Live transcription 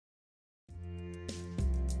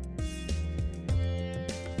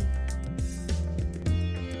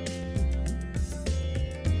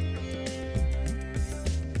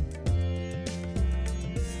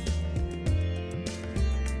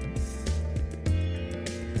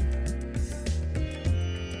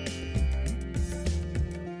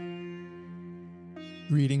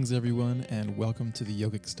Greetings, everyone, and welcome to the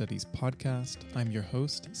Yogic Studies podcast. I'm your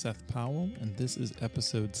host, Seth Powell, and this is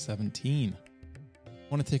episode 17. I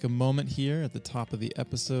want to take a moment here at the top of the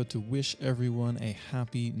episode to wish everyone a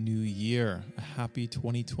happy new year, a happy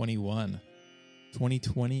 2021.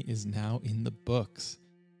 2020 is now in the books.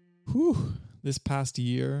 Whew! This past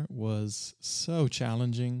year was so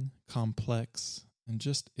challenging, complex, and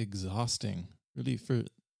just exhausting, really, for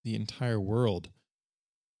the entire world.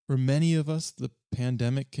 For many of us, the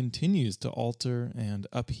pandemic continues to alter and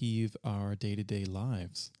upheave our day-to-day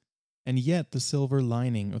lives. And yet, the silver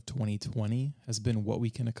lining of 2020 has been what we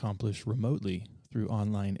can accomplish remotely through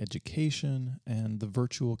online education and the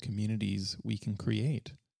virtual communities we can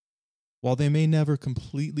create. While they may never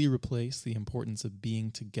completely replace the importance of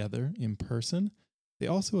being together in person, they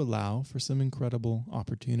also allow for some incredible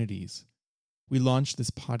opportunities. We launched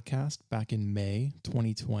this podcast back in May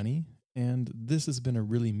 2020, and this has been a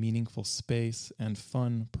really meaningful space and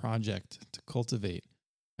fun project to cultivate.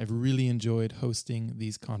 I've really enjoyed hosting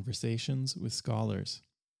these conversations with scholars.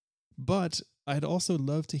 But I'd also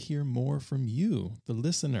love to hear more from you, the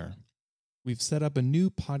listener. We've set up a new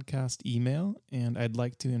podcast email, and I'd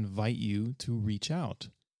like to invite you to reach out.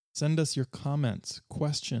 Send us your comments,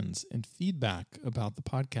 questions, and feedback about the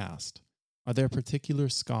podcast. Are there particular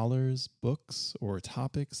scholars, books, or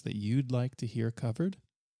topics that you'd like to hear covered?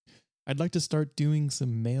 I'd like to start doing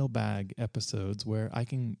some mailbag episodes where I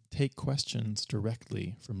can take questions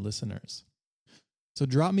directly from listeners. So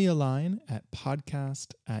drop me a line at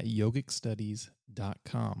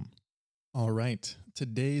podcast@yogicstudies.com. All right,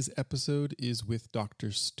 today's episode is with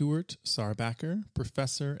Dr. Stuart Sarbacker,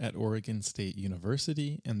 professor at Oregon State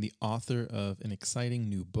University and the author of an exciting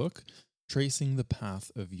new book, Tracing the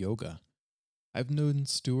Path of Yoga. I've known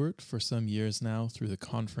Stuart for some years now through the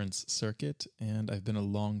conference circuit, and I've been a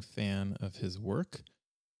long fan of his work.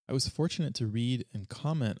 I was fortunate to read and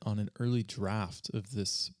comment on an early draft of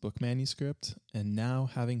this book manuscript, and now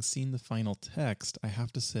having seen the final text, I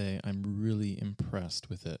have to say I'm really impressed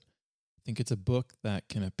with it. I think it's a book that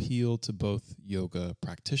can appeal to both yoga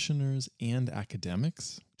practitioners and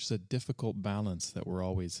academics, which is a difficult balance that we're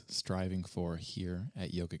always striving for here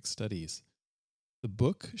at Yogic Studies. The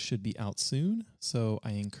book should be out soon, so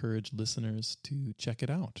I encourage listeners to check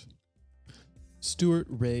it out. Stuart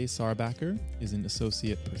Ray Sarbacker is an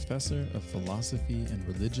associate professor of philosophy and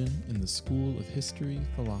religion in the School of History,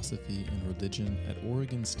 Philosophy, and Religion at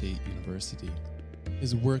Oregon State University.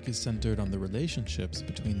 His work is centered on the relationships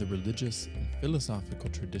between the religious and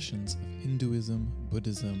philosophical traditions of Hinduism,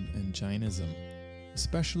 Buddhism, and Jainism,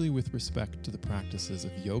 especially with respect to the practices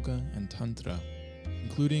of yoga and tantra,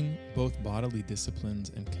 including both bodily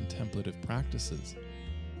disciplines and contemplative practices.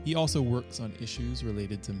 He also works on issues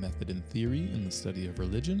related to method and theory in the study of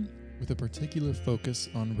religion, with a particular focus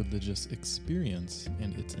on religious experience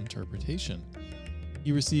and its interpretation.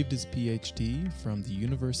 He received his Ph.D. from the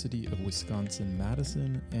University of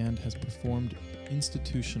Wisconsin-Madison and has performed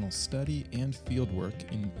institutional study and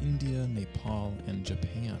fieldwork in India, Nepal, and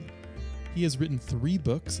Japan. He has written 3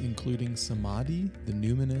 books, including Samadhi, the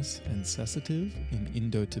Numinous and Cessative in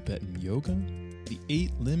Indo-Tibetan Yoga, The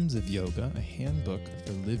 8 Limbs of Yoga, a handbook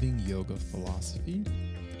for living yoga philosophy,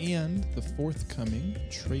 and the forthcoming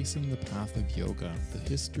Tracing the Path of Yoga, the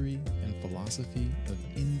History and Philosophy of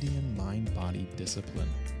Indian Mind-Body Discipline,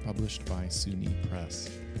 published by SUNY Press.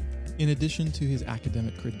 In addition to his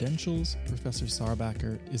academic credentials, Professor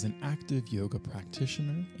Sarbacker is an active yoga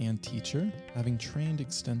practitioner and teacher, having trained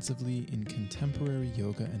extensively in contemporary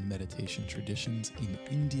yoga and meditation traditions in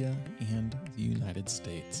India and the United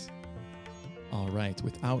States. All right,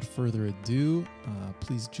 without further ado,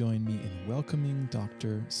 please join me in welcoming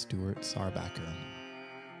Dr. Stuart Sarbacker.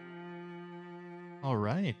 All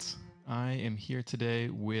right, I am here today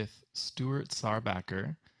with Stuart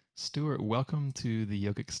Sarbacker. Stuart, welcome to the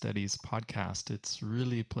Yogic Studies podcast. It's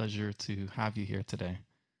really a pleasure to have you here today.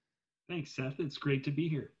 Thanks, Seth. It's great to be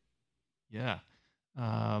here. Yeah.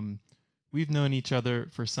 We've known each other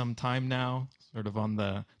for some time now, sort of on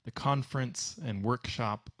the conference and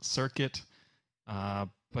workshop circuit.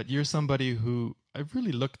 But you're somebody who I've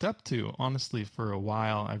really looked up to, honestly, for a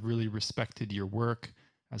while. I've really respected your work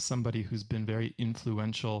as somebody who's been very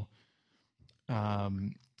influential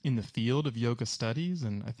in the field of yoga studies,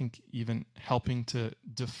 and I think even helping to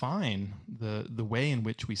define the way in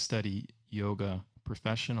which we study yoga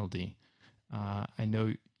professionally. I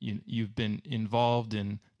know you've been involved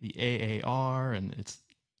in the AAR and its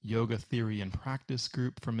yoga theory and practice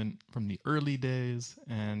group from the early days,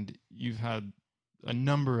 and you've had a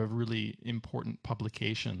number of really important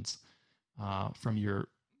publications from your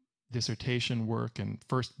dissertation work and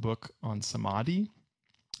first book on Samadhi,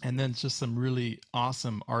 And then just some really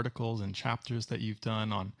awesome articles and chapters that you've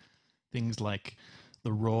done on things like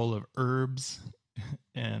the role of herbs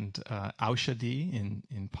and Aushadhi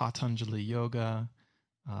in Patanjali Yoga,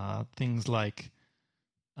 things like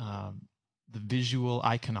the visual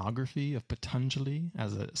iconography of Patanjali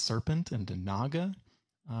as a serpent and a naga.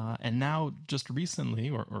 And now, just recently,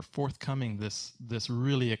 or forthcoming, this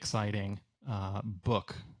really exciting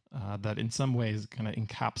book that, in some ways, kind of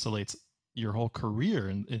encapsulates your whole career.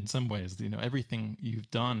 In some ways, everything you've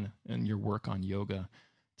done and your work on yoga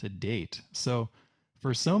to date. So,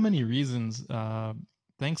 for so many reasons,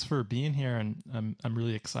 thanks for being here, and I'm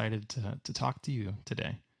really excited to talk to you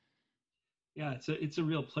today. Yeah, it's a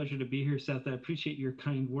real pleasure to be here, Seth. I appreciate your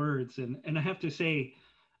kind words, and I have to say,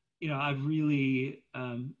 I've really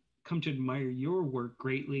come to admire your work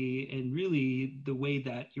greatly, and really the way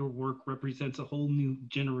that your work represents a whole new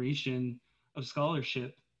generation of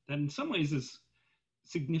scholarship that, in some ways, is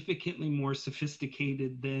significantly more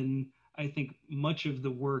sophisticated than I think much of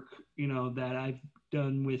the work that I've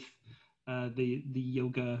done with the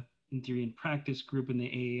yoga in theory and practice group in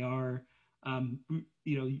the AAR.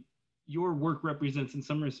 You know, your work represents in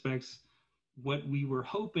some respects what we were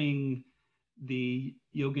hoping the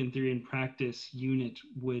yoga in theory and practice unit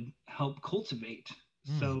would help cultivate.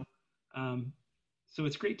 So, so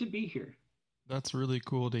it's great to be here. That's really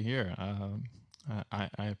cool to hear.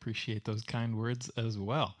 I appreciate those kind words as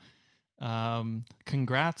well.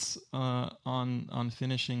 Congrats on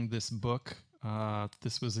finishing this book.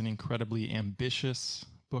 This was an incredibly ambitious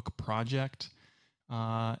book project.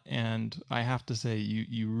 And I have to say,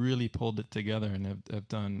 you really pulled it together and have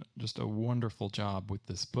done just a wonderful job with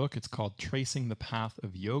this book. It's called Tracing the Path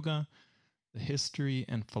of Yoga, the History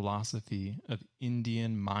and Philosophy of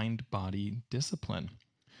Indian Mind-Body Discipline.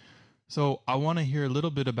 So I want to hear a little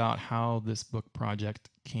bit about how this book project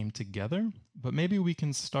came together, but maybe we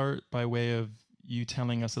can start by way of you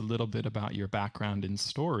telling us a little bit about your background and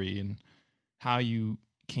story and how you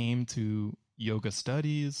came to yoga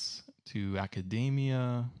studies, to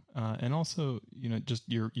academia, and also, just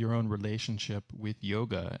your own relationship with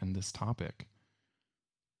yoga and this topic.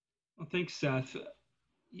 Well, thanks, Seth.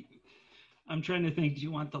 I'm trying to think. Do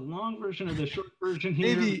you want the long version or the short version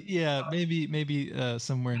here? Maybe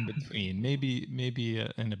somewhere in between. Maybe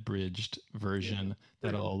an abridged version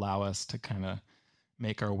that'll allow us to kind of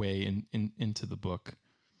make our way into the book.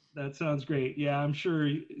 That sounds great. Yeah, I'm sure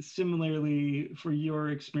similarly for your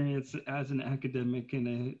experience as an academic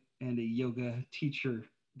and a yoga teacher,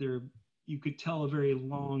 there you could tell a very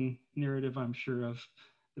long narrative, I'm sure, of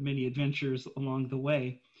the many adventures along the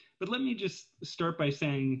way. But let me just start by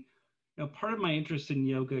saying, part of my interest in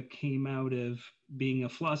yoga came out of being a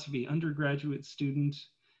philosophy undergraduate student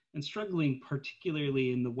and struggling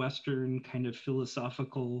particularly in the Western kind of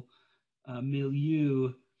philosophical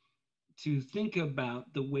milieu to think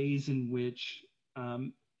about the ways in which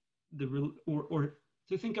or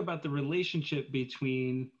to think about the relationship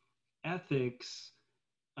between ethics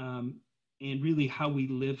and really how we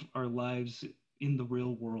live our lives in the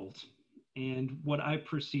real world. And what I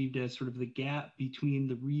perceived as sort of the gap between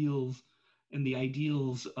the reals and the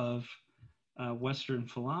ideals of Western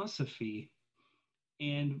philosophy,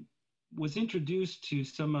 and was introduced to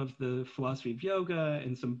some of the philosophy of yoga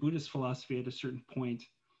and some Buddhist philosophy at a certain point.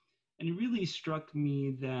 And it really struck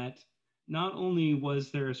me that not only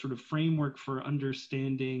was there a sort of framework for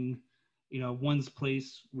understanding, one's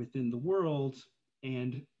place within the world,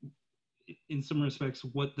 and in some respects,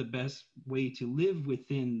 what the best way to live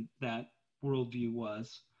within that worldview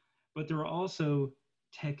was, but there are also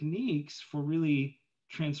techniques for really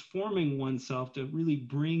transforming oneself to really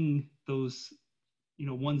bring those,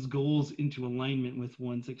 one's goals into alignment with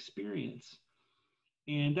one's experience.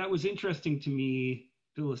 And that was interesting to me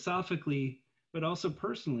philosophically, but also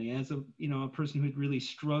personally as a person who had really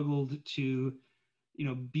struggled to,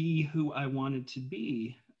 be who I wanted to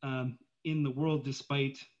be in the world,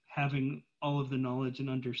 despite having all of the knowledge and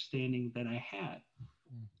understanding that I had.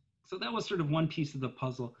 So that was sort of one piece of the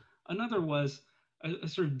puzzle. Another was a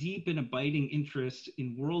sort of deep and abiding interest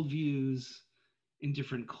in worldviews, in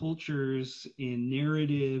different cultures, in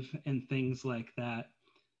narrative and things like that,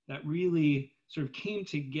 that really sort of came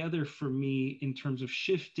together for me in terms of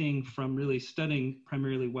shifting from really studying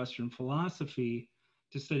primarily Western philosophy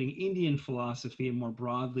to studying Indian philosophy and more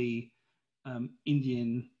broadly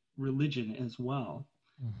Indian religion as well.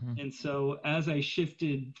 Mm-hmm. And so as I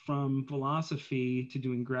shifted from philosophy to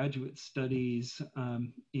doing graduate studies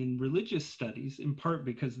in religious studies, in part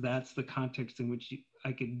because that's the context in which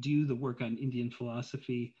I could do the work on Indian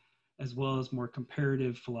philosophy as well as more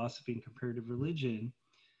comparative philosophy and comparative religion,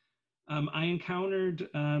 I encountered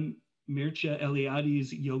Mircea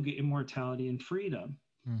Eliade's Yoga, Immortality, and Freedom.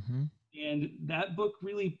 Mm-hmm. And that book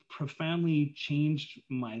really profoundly changed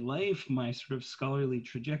my life, my sort of scholarly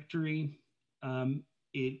trajectory.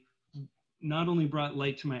 It not only brought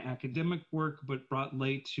light to my academic work, but brought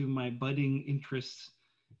light to my budding interests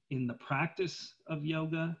in the practice of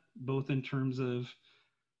yoga, both in terms of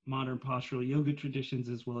modern postural yoga traditions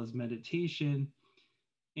as well as meditation.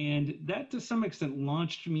 And that to some extent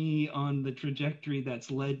launched me on the trajectory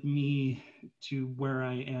that's led me to where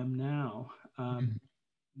I am now.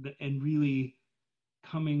 And really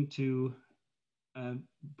coming to a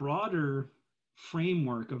broader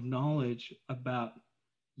framework of knowledge about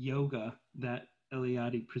yoga that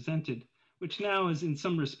Eliade presented, which now is in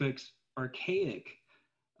some respects archaic.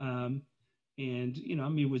 And, you know, I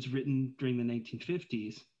mean, it was written during the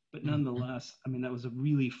 1950s, but nonetheless, I mean, that was a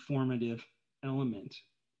really formative element.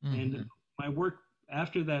 And my work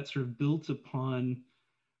after that sort of built upon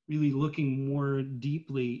really looking more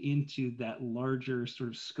deeply into that larger sort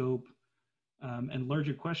of scope and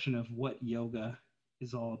larger question of what yoga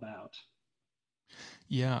is all about.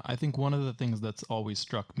 Yeah, I think one of the things that's always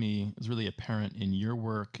struck me is really apparent in your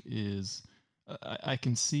work is I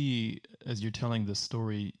can see as you're telling this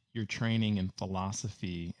story, your training in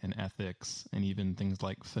philosophy and ethics and even things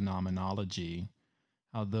like phenomenology,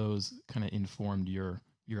 how those kind of informed your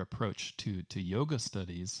approach to yoga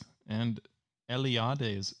studies and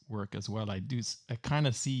Eliade's work as well. I kind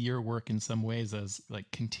of see your work in some ways as like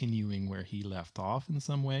continuing where he left off in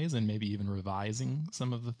some ways, and maybe even revising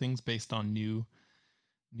some of the things based on new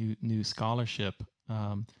scholarship.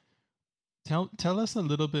 Tell us a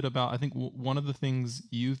little bit about. I think one of the things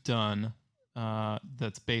you've done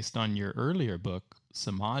that's based on your earlier book,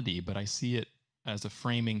 Samadhi, but I see it as a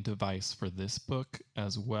framing device for this book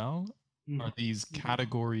as well. Are these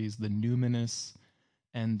categories the numinous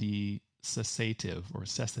and the cessative or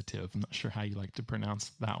cessative? I'm not sure how you like to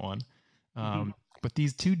pronounce that one. But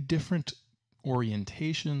these two different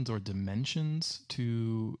orientations or dimensions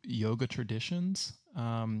to yoga traditions,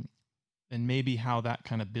 and maybe how that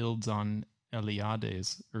kind of builds on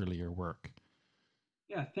Eliade's earlier work.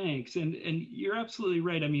 Yeah, thanks. And you're absolutely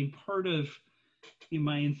right. I mean, part of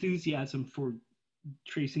my enthusiasm for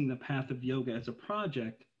tracing the path of yoga as a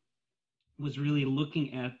project was really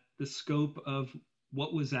looking at the scope of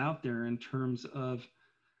what was out there in terms of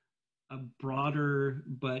a broader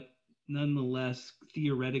but nonetheless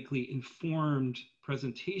theoretically informed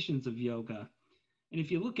presentations of yoga. And if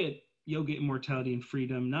you look at Yoga, Immortality, and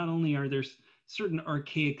Freedom, not only are there certain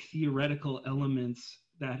archaic theoretical elements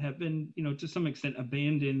that have been, you know, to some extent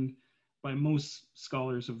abandoned by most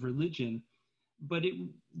scholars of religion, but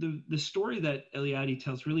the story that Eliade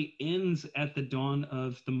tells really ends at the dawn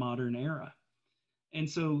of the modern era. And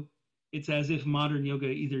so it's as if modern yoga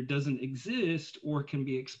either doesn't exist or can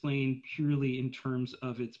be explained purely in terms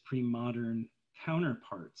of its pre-modern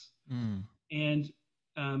counterparts. And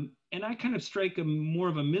I kind of strike more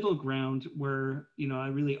of a middle ground where, you know, I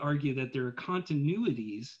really argue that there are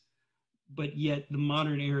continuities, but yet the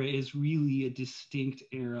modern era is really a distinct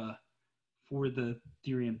era for the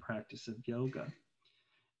theory and practice of yoga.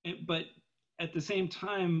 But at the same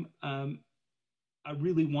time, I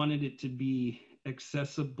really wanted it to be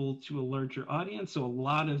accessible to a larger audience. So a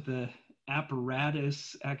lot of the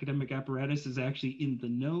academic apparatus is actually in the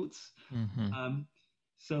notes,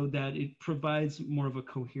 so that it provides more of a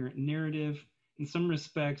coherent narrative. In some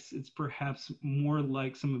respects, it's perhaps more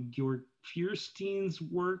like some of Georg Feuerstein's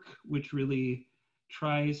work, which really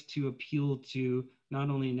tries to appeal to not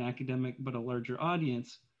only an academic, but a larger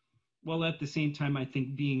audience, while at the same time, I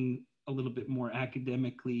think being a little bit more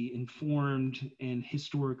academically informed and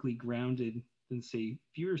historically grounded than, say,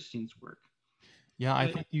 Feuerstein's work. Yeah,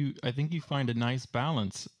 I think you find a nice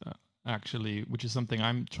balance, actually, which is something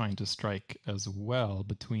I'm trying to strike as well,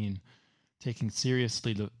 between taking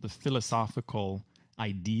seriously the philosophical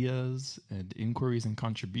ideas and inquiries and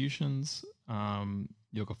contributions,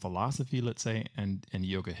 yoga philosophy, let's say, and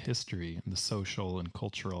yoga history and the social and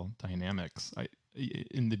cultural dynamics.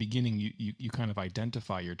 In the beginning, you kind of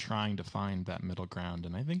identify you're trying to find that middle ground,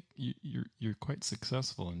 and I think you're quite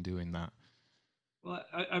successful in doing that. Well,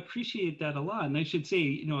 I appreciate that a lot, and I should say,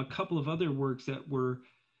 you know, a couple of other works that were,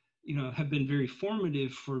 you know, have been very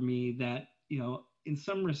formative for me that, you know, in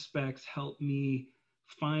some respects helped me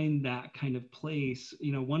find that kind of place.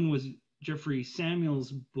 You know, one was Jeffrey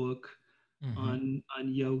Samuel's book on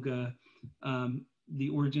yoga, The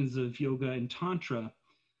Origins of Yoga and Tantra,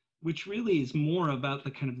 which really is more about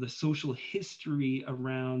the kind of the social history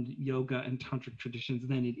around yoga and tantric traditions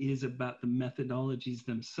than it is about the methodologies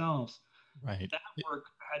themselves. Right. That work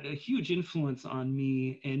had a huge influence on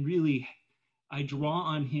me and really I draw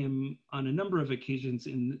on him on a number of occasions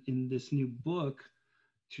in this new book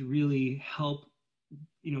to really help,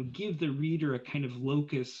 give the reader a kind of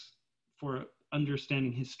locus for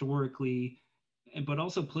understanding historically, but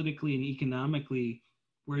also politically and economically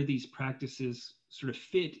where these practices sort of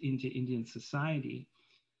fit into Indian society.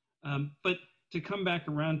 But to come back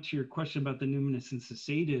around to your question about the numinous and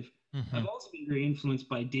cessative, Mm-hmm. I've also been very influenced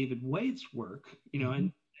by David White's work, Mm-hmm.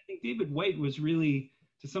 and I think David White was really,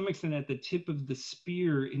 to some extent, at the tip of the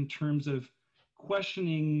spear in terms of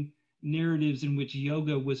questioning narratives in which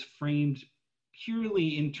yoga was framed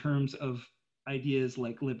purely in terms of ideas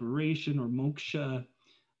like liberation or moksha,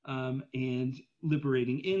 and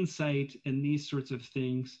liberating insight and these sorts of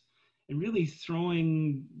things, and really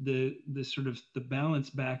throwing the sort of the balance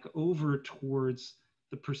back over towards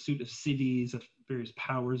the pursuit of siddhis, of various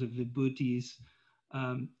powers, of vibhutis.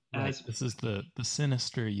 Right. As This is the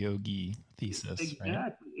sinister yogi thesis,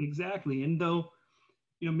 right? exactly. And though,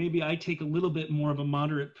 maybe I take a little bit more of a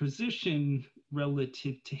moderate position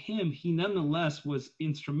relative to him, he nonetheless was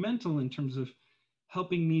instrumental in terms of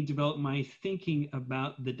helping me develop my thinking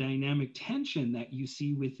about the dynamic tension that you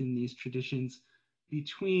see within these traditions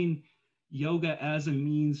between yoga as a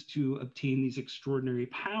means to obtain these extraordinary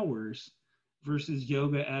powers versus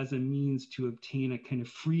yoga as a means to obtain a kind of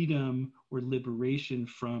freedom or liberation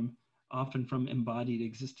from, often from, embodied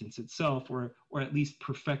existence itself, or at least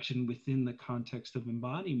perfection within the context of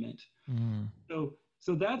embodiment. Mm.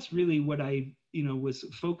 So that's really what I was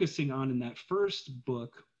focusing on in that first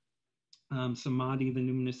book, Samadhi, the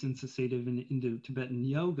numinous and cessative in Indo-Tibetan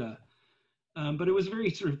yoga. But it was a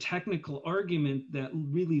very sort of technical argument that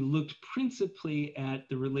really looked principally at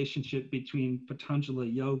the relationship between Patanjali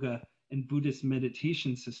yoga and Buddhist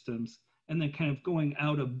meditation systems, and then kind of going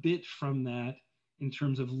out a bit from that in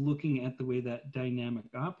terms of looking at the way that dynamic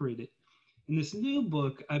operated. In this new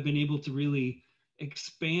book, I've been able to really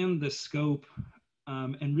expand the scope,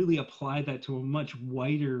 and really apply that to a much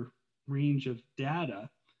wider range of data,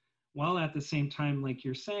 while at the same time, like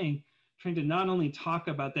you're saying, trying to not only talk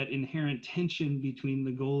about that inherent tension between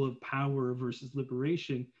the goal of power versus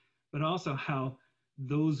liberation, but also how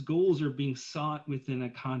those goals are being sought within a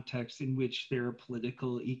context in which there are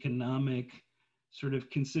political, economic sort of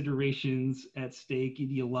considerations at stake,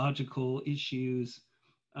 ideological issues,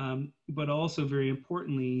 but also very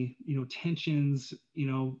importantly, tensions,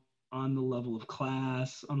 on the level of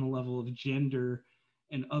class, on the level of gender,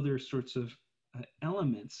 and other sorts of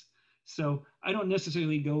elements. So I don't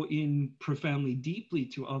necessarily go in profoundly deeply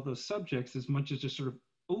to all those subjects as much as just sort of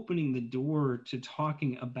opening the door to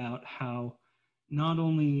talking about how not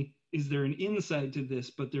only is there an insight to this,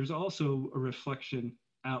 but there's also a reflection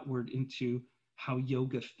outward into how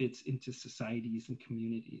yoga fits into societies and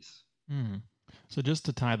communities. Mm. So just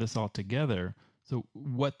to tie this all together, so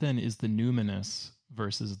what then is the numinous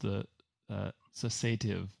versus the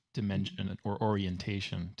cessative dimension or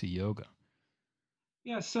orientation to yoga?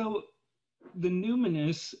 Yeah, so the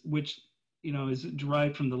numinous, which is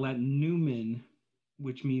derived from the Latin numen,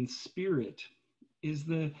 which means spirit, is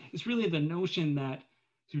really the notion that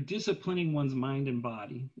through disciplining one's mind and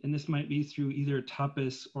body, and this might be through either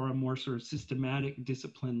tapas or a more sort of systematic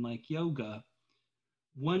discipline like yoga,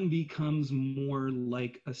 one becomes more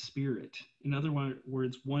like a spirit. In other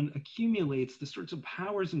words, one accumulates the sorts of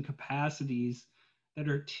powers and capacities that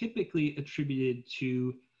are typically attributed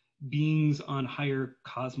to beings on higher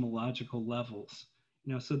cosmological levels.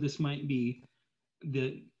 So this might be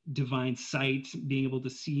the divine sight, being able to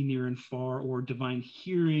see near and far, or divine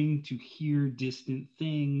hearing, to hear distant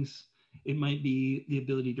things. It might be the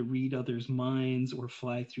ability to read others' minds or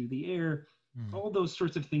fly through the air. Mm. All those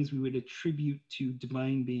sorts of things we would attribute to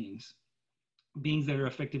divine beings, beings that are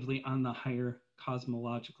effectively on the higher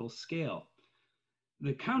cosmological scale.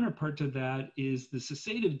 The counterpart to that is the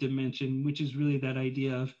cessative dimension, which is really that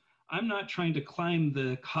idea of, I'm not trying to climb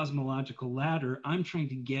the cosmological ladder, I'm trying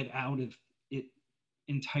to get out of it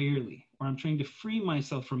entirely, or I'm trying to free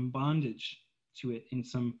myself from bondage to it in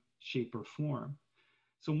some shape or form.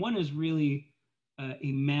 So one is really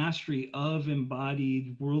a mastery of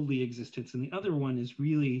embodied worldly existence, and the other one is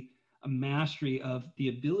really a mastery of the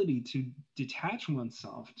ability to detach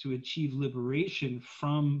oneself, to achieve liberation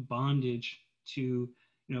from bondage to,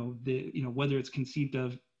 whether it's conceived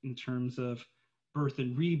of in terms of birth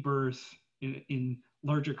and rebirth, in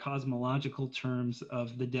larger cosmological terms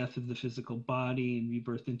of the death of the physical body and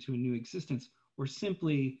rebirth into a new existence, or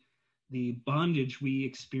simply the bondage we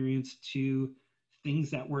experience to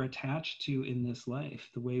things that we're attached to in this life,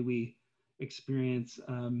 the way we experience,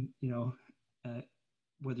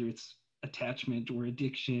 whether it's attachment or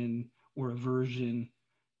addiction or aversion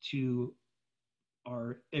to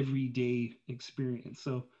our everyday experience.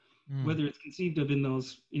 So Mm. whether it's conceived of in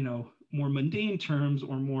those, more mundane terms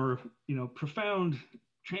or more, profound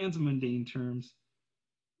transmundane terms,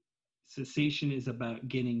 cessation is about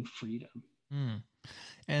getting freedom. Mm.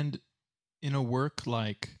 And in a work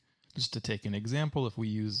like, just to take an example, if we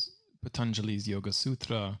use Patanjali's Yoga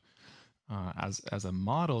Sutra as a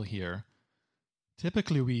model here,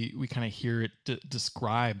 typically we kind of hear it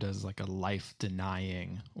described as like a life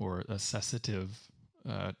denying or a cessative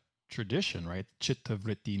uh, tradition, right? Chitta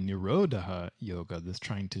vritti nirodha yoga, this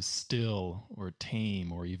trying to still or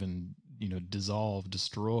tame or even dissolve,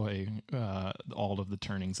 destroy all of the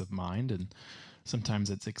turnings of mind. And sometimes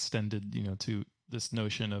it's extended to this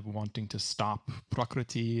notion of wanting to stop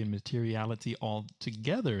prakriti and materiality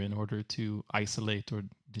altogether in order to isolate or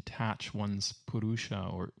detach one's purusha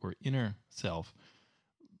or inner self.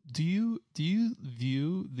 Do you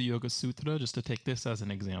view the Yoga Sutra, just to take this as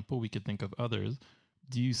an example, we could think of others,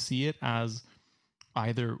 do you see it as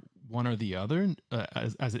either one or the other,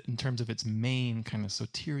 as in terms of its main kind of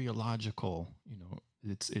soteriological,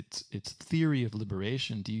 its theory of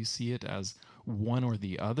liberation? Do you see it as one or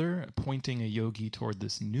the other, pointing a yogi toward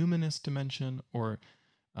this numinous dimension or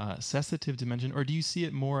cessative dimension, or do you see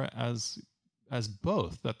it more as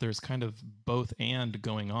both, that there's kind of both and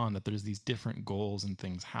going on, that there's these different goals and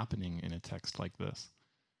things happening in a text like this?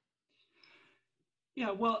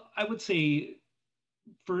 Yeah, well, I would say,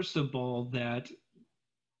 first of all, that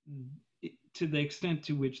to the extent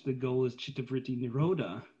to which the goal is chittavritti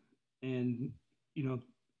nirodha, and you know,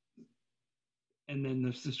 and then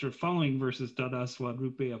the sort of following verses, dadasva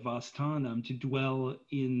rupe avasthanam, to dwell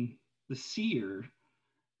in the seer,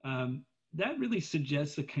 that really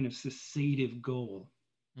suggests a kind of cessative goal.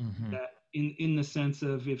 Mm-hmm. That in the sense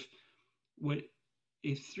of what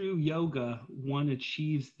if through yoga one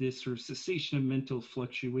achieves this sort of cessation of mental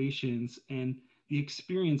fluctuations and the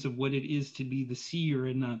experience of what it is to be the seer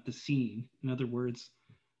and not the seen. In other words,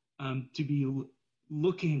 to be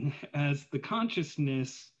looking as the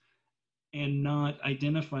consciousness and not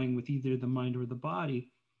identifying with either the mind or the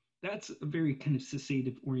body, that's a very kind of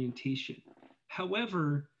cessative orientation.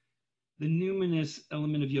 However, the numinous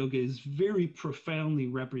element of yoga is very profoundly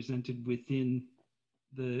represented within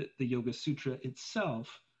the Yoga Sutra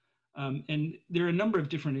itself. And there are a number of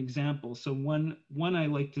different examples. So one I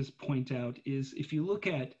like to point out is if you look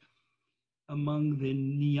at among the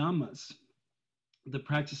niyamas, the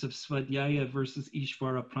practice of svadhyaya versus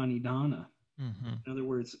ishvara pranidhana. Mm-hmm. In other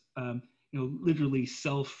words, literally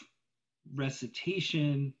self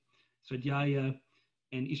recitation, svadhyaya,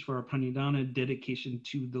 and ishvara pranidhana, dedication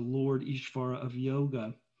to the Lord Ishvara of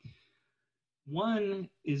yoga. One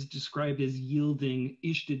is described as yielding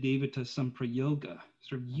Ishtadevata Samprayoga,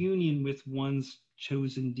 sort of union with one's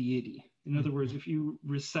chosen deity. In other words, if you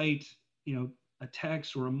recite, a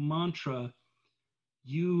text or a mantra,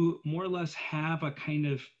 you more or less have a kind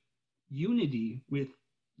of unity with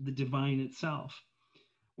the divine itself.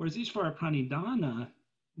 Whereas Ishvara Pranidhana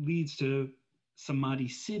leads to samadhi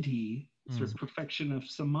siddhi, sort of perfection of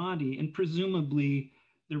samadhi, and presumably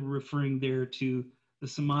they're referring there to the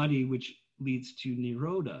samadhi which leads to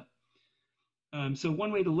nirodha. So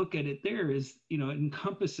one way to look at it there is, it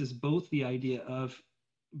encompasses both the idea of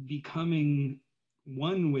becoming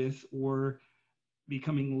one with or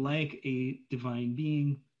becoming like a divine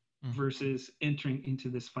being versus entering into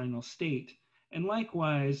this final state. And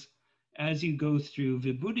likewise, as you go through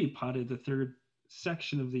Vibhuti-pada, the third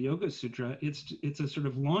section of the Yoga Sutra, it's a sort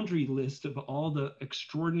of laundry list of all the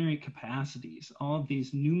extraordinary capacities, all of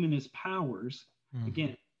these numinous powers,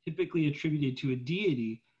 again, typically attributed to a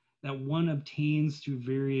deity that one obtains through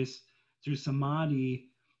samadhi,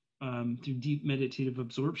 through deep meditative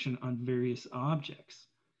absorption on various objects.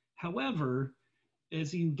 However,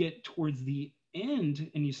 as you get towards the end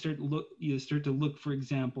and you start to look, for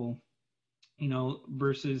example,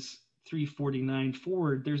 verses 349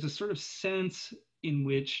 forward, there's a sort of sense in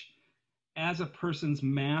which, as a person's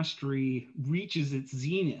mastery reaches its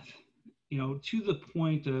zenith, to the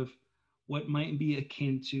point of what might be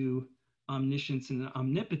akin to omniscience and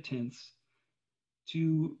omnipotence,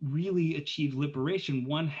 to really achieve liberation,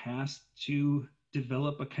 one has to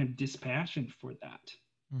develop a kind of dispassion for that.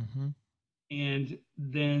 Mm-hmm. And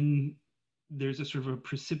then there's a sort of a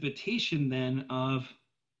precipitation then of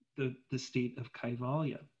the state of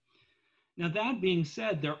Kaivalya. Now, that being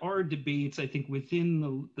said, there are debates, I think,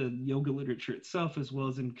 within the yoga literature itself, as well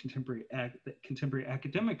as in contemporary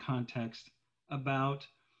academic context, about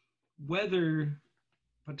whether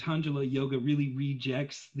Patanjali yoga really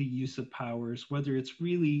rejects the use of powers, whether it's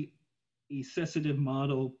really a cessative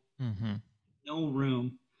model, no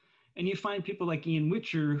room. And you find people like Ian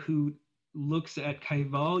Witcher who looks at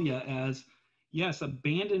kaivalya as, yes,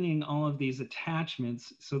 abandoning all of these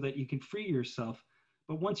attachments so that you can free yourself.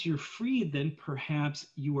 But once you're freed, then perhaps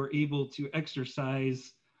you are able to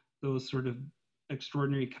exercise those sort of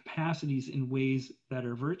extraordinary capacities in ways that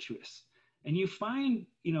are virtuous. And you find,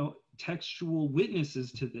 textual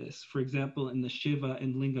witnesses to this, for example, in the Shiva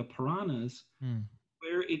and Linga Purāṇas,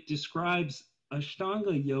 where it describes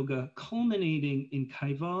Aṣṭāṅgayoga culminating in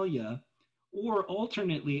kaivalya, or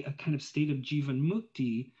alternately a kind of state of jivan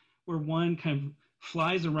mukti, where one kind of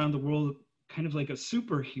flies around the world kind of like a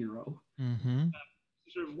superhero.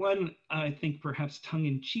 Sort of one, I think, perhaps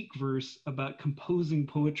tongue-in-cheek verse about composing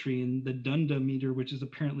poetry in the danda meter, which is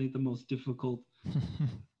apparently the most difficult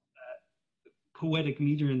poetic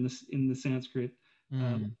meter in the Sanskrit.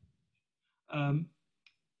 And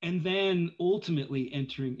then ultimately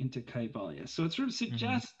entering into kaivalya. So it sort of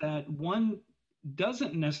suggests that one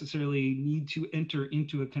doesn't necessarily need to enter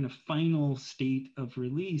into a kind of final state of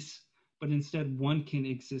release, but instead one can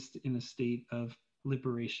exist in a state of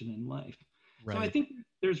liberation in life. Right. So I think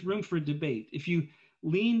there's room for debate. If you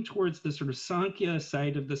lean towards the sort of Sankhya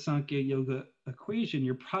side of the Sankhya Yoga equation,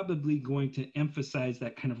 you're probably going to emphasize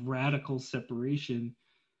that kind of radical separation.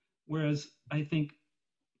 Whereas I think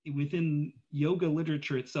within yoga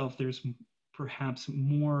literature itself, there's perhaps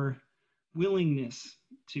more willingness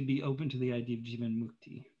to be open to the idea of jivan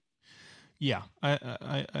mukti. Yeah,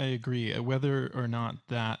 I agree. Whether or not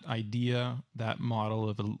that idea, that model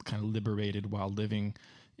of a kind of liberated while living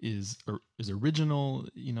is original,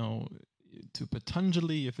 to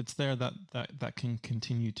Patanjali, if it's there, that can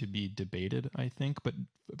continue to be debated, I think. But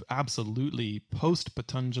absolutely, post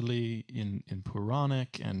Patanjali in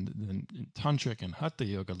Puranic and in tantric and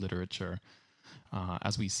Haṭhayoga literature,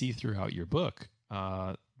 as we see throughout your book,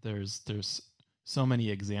 there's so many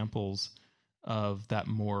examples of that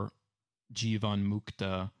more jivan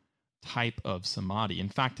mukta type of samadhi. In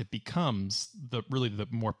fact, it becomes the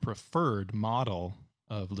more preferred model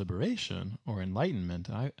of liberation or enlightenment,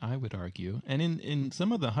 I would argue. And in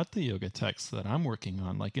some of the Hatha Yoga texts that I'm working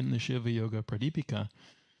on, like in the Shiva Yoga Pradipika,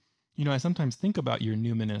 I sometimes think about your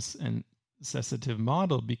numinous and cessative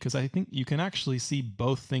model, because I think you can actually see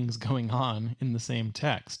both things going on in the same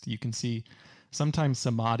text. You can see sometimes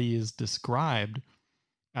samadhi is described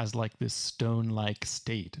as like this stone-like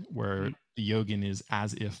state where the yogin is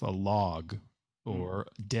as if a log or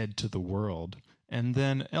dead to the world. And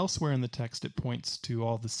then elsewhere in the text, it points to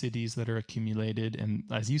all the siddhis that are accumulated. And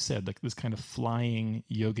as you said, like this kind of flying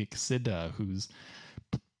yogic siddha who's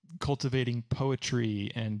cultivating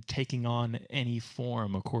poetry and taking on any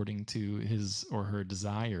form according to his or her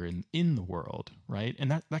desire in the world, right?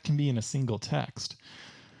 And that can be in a single text.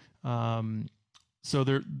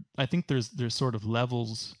 So I think there's sort of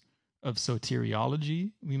levels of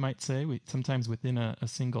soteriology, we might say, sometimes within a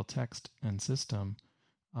single text and system.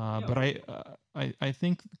 But I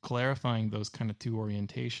think clarifying those kind of two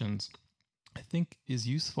orientations, I think, is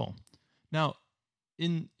useful. Now,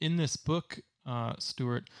 in this book,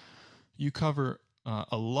 Stuart, you cover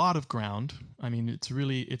a lot of ground. I mean,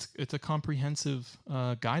 it's a comprehensive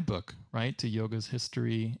guidebook, right, to yoga's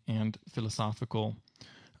history and philosophical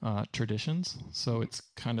traditions. So it's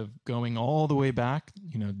kind of going all the way back,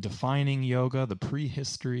 defining yoga, the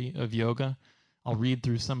prehistory of yoga. I'll read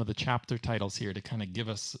through some of the chapter titles here to kind of give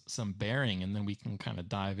us some bearing, and then we can kind of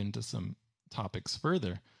dive into some topics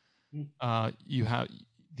further. You have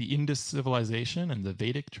the Indus civilization and the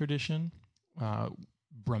Vedic tradition,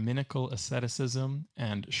 Brahminical asceticism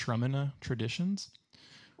and Shramana traditions.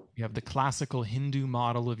 We have the classical Hindu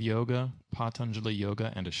model of yoga, Patanjali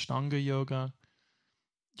Yoga and Aṣṭāṅgayoga.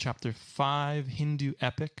 Chapter 5, Hindu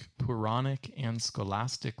epic, Puranic, and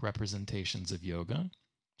scholastic representations of yoga.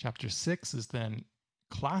 Chapter 6 is then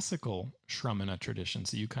classical Shramana tradition.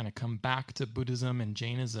 So you kind of come back to Buddhism and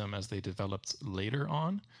Jainism as they developed later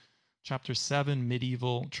on. Chapter 7,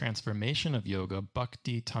 medieval transformation of yoga,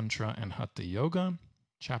 Bhakti, Tantra, and Hatha Yoga.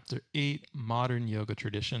 Chapter 8, modern yoga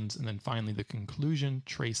traditions. And then finally the conclusion,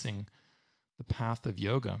 tracing the path of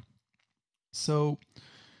yoga. So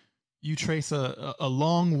you trace a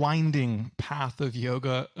long, winding path of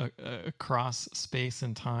yoga across space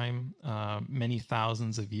and time, many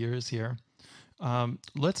thousands of years here.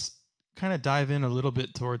 Let's kind of dive in a little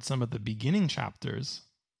bit towards some of the beginning chapters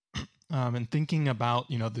and thinking about,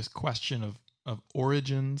 this question of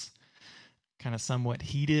origins, kind of somewhat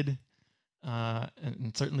heated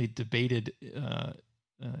and certainly debated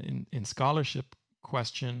in scholarship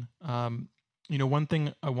question. One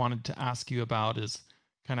thing I wanted to ask you about is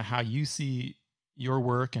kind of how you see your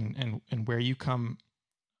work and where you come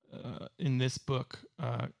in this book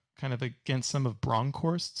kind of against some of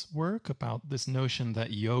Bronkhorst's work about this notion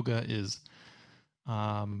that yoga is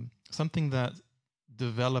something that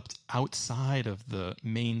developed outside of the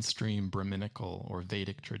mainstream Brahminical or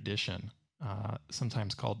Vedic tradition,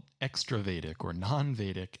 sometimes called extra Vedic or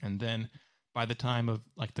non-Vedic. And then by the time of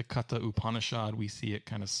like the Katha Upanishad, we see it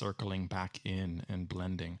kind of circling back in and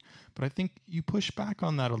blending. But I think you push back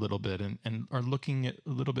on that a little bit and are looking at a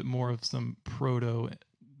little bit more of some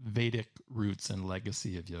proto-Vedic roots and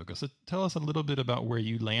legacy of yoga. So tell us a little bit about where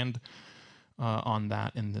you land on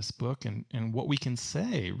that in this book and what we can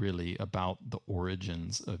say really about the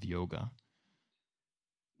origins of yoga.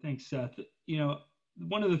 Thanks, Seth.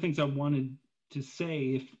 One of the things I wanted to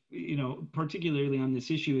say, particularly on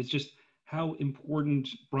this issue, is just how important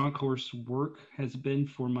Bronkhorst's work has been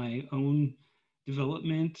for my own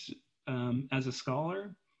development as a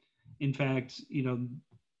scholar. In fact,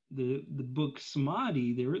 the book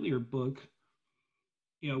Samadhi, the earlier book,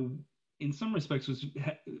 in some respects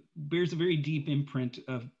bears a very deep imprint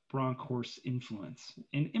of Bronkhorst's influence,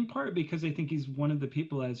 and in part because I think he's one of the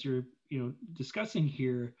people, as you're discussing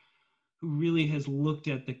here, who really has looked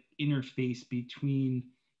at the interface between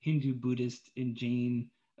Hindu, Buddhist, and Jain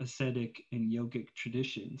ascetic and yogic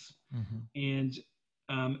traditions. Mm-hmm.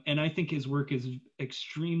 And I think his work is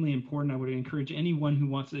extremely important. I would encourage anyone who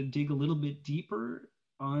wants to dig a little bit deeper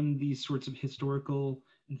on these sorts of historical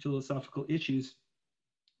and philosophical issues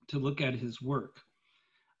to look at his work.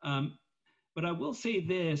 But I will say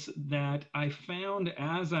this, that I found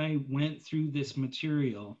as I went through this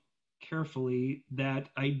material carefully that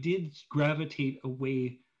I did gravitate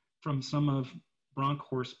away from some of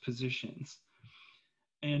Bronkhorst's positions.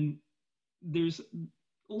 And there's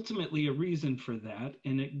ultimately a reason for that,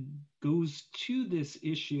 and it goes to this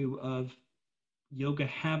issue of yoga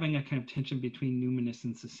having a kind of tension between numinous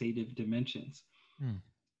and cessative dimensions.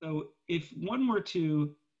 So if one were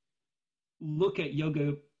to look at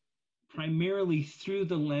yoga primarily through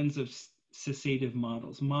the lens of cessative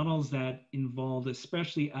models that involve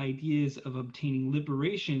especially ideas of obtaining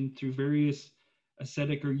liberation through various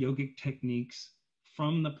ascetic or yogic techniques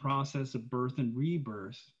from the process of birth and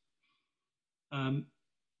rebirth,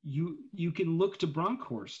 you can look to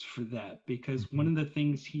Bronkhorst for that, because one of the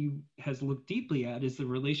things he has looked deeply at is the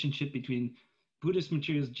relationship between Buddhist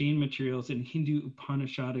materials, Jain materials, and Hindu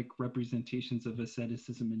Upanishadic representations of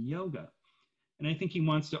asceticism and yoga. And I think he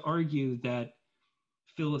wants to argue that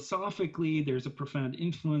philosophically, there's a profound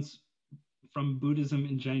influence from Buddhism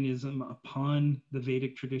and Jainism upon the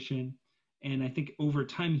Vedic tradition. And I think over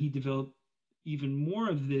time, he developed even more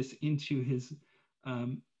of this into his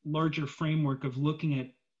larger framework of looking at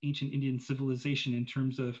ancient Indian civilization in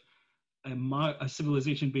terms of a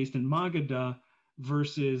civilization based in Magadha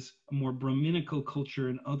versus a more Brahminical culture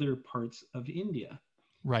in other parts of India.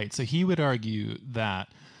 Right. So he would argue that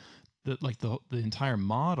the entire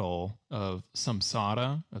model of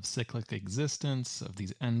samsara, of cyclic existence, of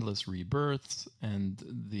these endless rebirths, and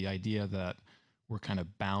the idea that we're kind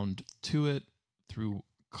of bound to it through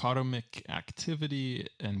karmic activity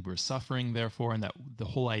and we're suffering therefore, and that the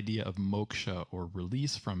whole idea of moksha or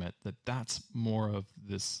release from it, that's more of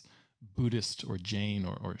this Buddhist or Jain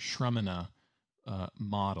or Shramana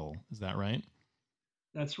model. Is that right?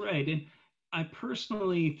 That's right. And I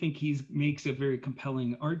personally think he makes a very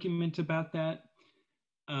compelling argument about that.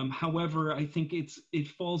 However, I think it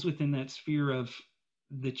falls within that sphere of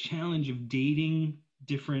the challenge of dating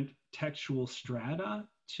different textual strata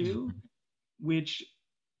too, which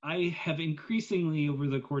I have increasingly over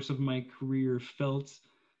the course of my career felt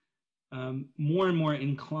more and more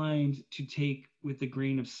inclined to take with a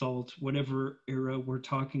grain of salt whatever era we're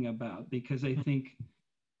talking about, because I think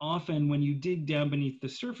often when you dig down beneath the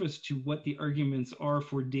surface to what the arguments are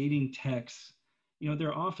for dating texts,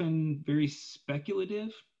 they're often very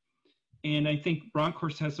speculative. And I think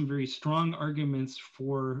Bronkhorst has some very strong arguments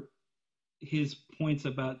for his points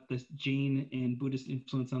about the Jain and Buddhist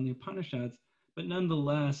influence on the Upanishads. But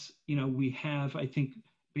nonetheless, we have, I think,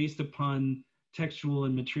 based upon textual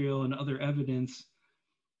and material and other evidence,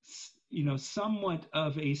 somewhat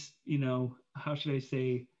of a, how should I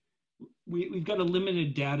say, we've got a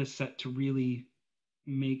limited data set to really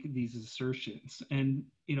make these assertions. And,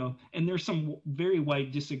 and there's some very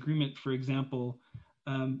wide disagreement. For example,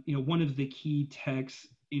 one of the key texts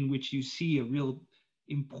in which you see a real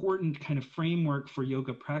important kind of framework for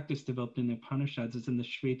yoga practice developed in the Upanishads is in the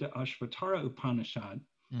Shveta Ashvatara Upanishad,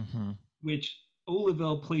 which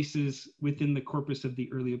Olivelle places within the corpus of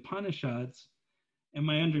the early Upanishads. And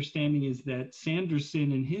my understanding is that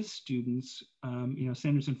Sanderson and his students,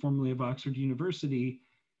 Sanderson formerly of Oxford University,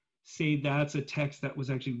 say that's a text that was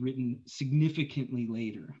actually written significantly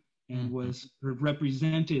later. and was sort of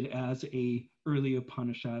represented as a early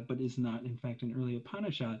Upanishad, but is not in fact an early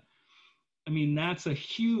Upanishad. I mean, that's a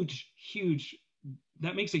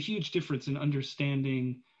that makes a huge difference in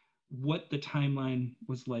understanding what the timeline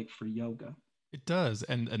was like for yoga. It does.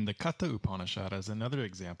 And the Katha Upanishad is another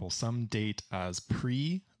example. Some date as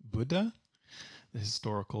pre-Buddha, the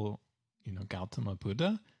historical, Gautama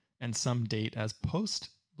Buddha, and some date as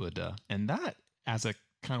post-Buddha. And that, as a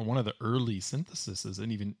kind of one of the early syntheses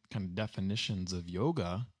and even kind of definitions of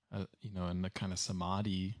yoga, in the kind of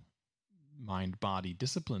samadhi, mind-body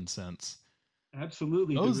discipline sense.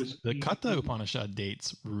 Absolutely. The Katha Upanishad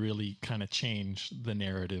dates really kind of change the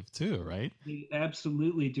narrative too, right? They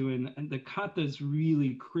absolutely do. And the Katha is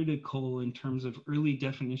really critical in terms of early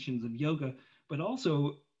definitions of yoga, but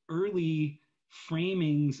also early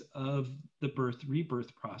framings of the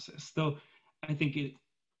birth-rebirth process. Though I think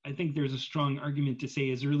there's a strong argument to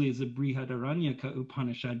say as early as the Brihadaranyaka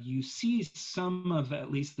Upanishad, you see some of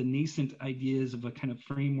at least the nascent ideas of a kind of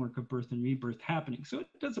framework of birth and rebirth happening. So it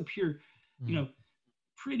does appear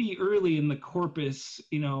pretty early in the corpus,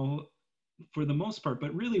 for the most part,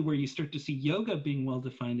 but really where you start to see yoga being well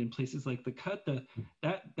defined in places like the Katha,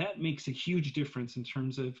 that makes a huge difference in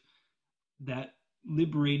terms of that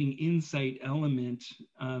liberating insight element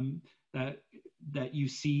that you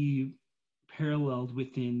see paralleled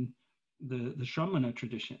within the Shramana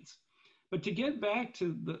traditions. But to get back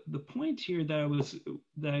to the point here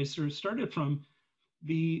that I sort of started from,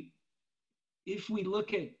 if we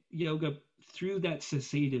look at yoga through that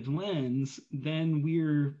cessative lens, then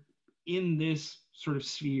we're in this sort of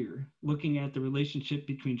sphere, looking at the relationship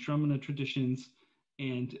between Shramana traditions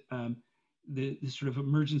and the sort of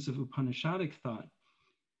emergence of Upanishadic thought.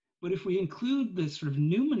 But if we include the sort of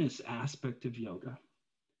numinous aspect of yoga,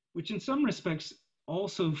 which in some respects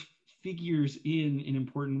also figures in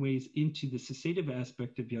important ways into the cessative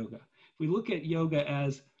aspect of yoga. If we look at yoga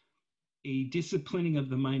as a disciplining of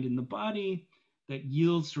the mind and the body that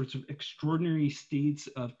yields sorts of extraordinary states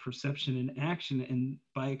of perception and action, and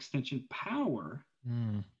by extension, power,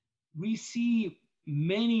 we see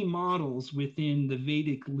many models within the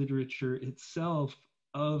Vedic literature itself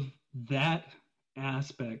of that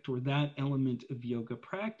aspect or that element of yoga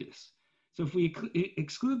practice. So if we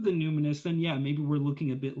exclude the numinous, then maybe we're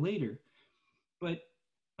looking a bit later. But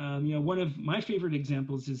one of my favorite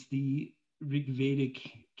examples is the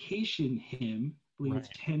Rigvedic Kashin hymn, I believe it's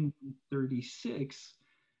 1036,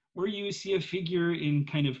 where you see a figure in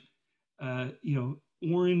kind of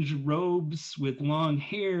orange robes with long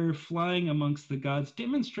hair flying amongst the gods,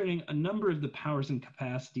 demonstrating a number of the powers and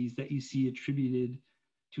capacities that you see attributed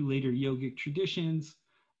to later yogic traditions.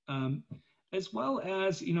 As well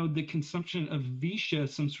as, the consumption of visha,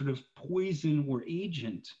 some sort of poison or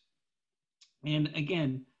agent. And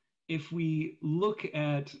again, if we look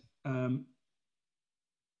at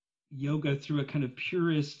yoga through a kind of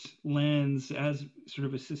purist lens as sort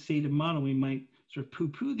of a cessative model, we might sort of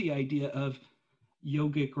poo-poo the idea of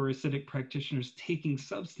yogic or ascetic practitioners taking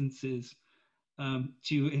substances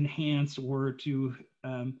to enhance or to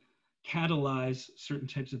catalyze certain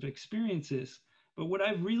types of experiences. But what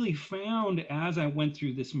I've really found as I went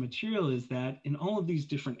through this material is that in all of these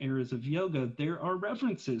different eras of yoga, there are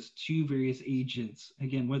references to various agents.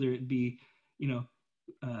 Again, whether it be,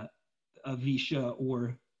 avisha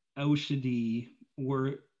or aushadhi,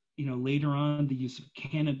 or, later on the use of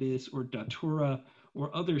cannabis or datura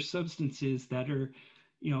or other substances that are,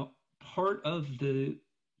 part of the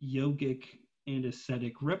yogic and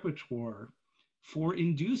ascetic repertoire for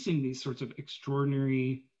inducing these sorts of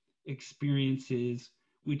extraordinary experiences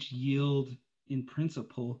which yield in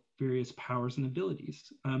principle various powers and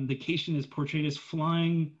abilities. The Kashin is portrayed as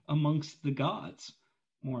flying amongst the gods,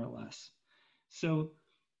 more or less. So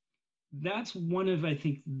that's one of, I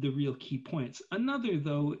think, the real key points. Another,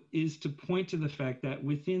 though, is to point to the fact that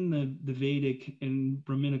within the Vedic and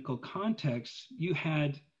Brahminical context, you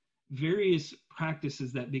had various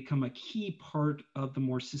practices that become a key part of the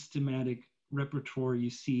more systematic repertoire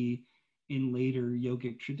you see in later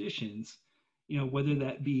yogic traditions, whether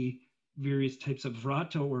that be various types of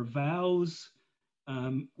vrata or vows,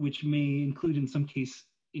 which may include in some case,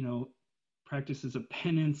 practices of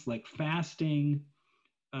penance like fasting.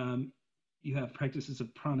 You have practices of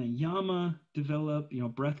pranayama develop,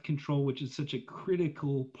 breath control, which is such a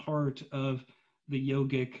critical part of the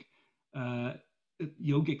yogic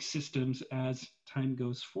systems as time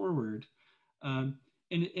goes forward. And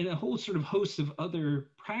a whole sort of host of other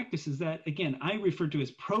practices that, again, I refer to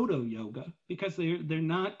as proto-yoga because they're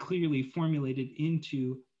not clearly formulated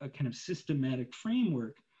into a kind of systematic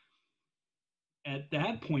framework at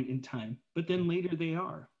that point in time, but then later they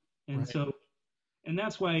are. And so And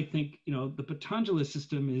that's why I think, the Patanjali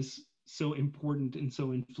system is so important and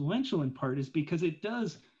so influential in part, is because it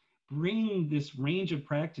does bring this range of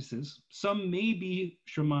practices. Some may be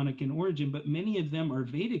shamanic in origin, but many of them are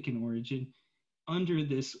Vedic in origin, under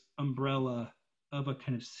this umbrella of a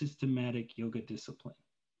kind of systematic yoga discipline.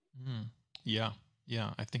 Mm. Yeah.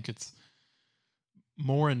 Yeah. I think it's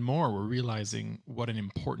more and more we're realizing what an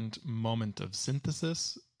important moment of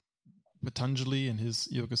synthesis Patanjali and his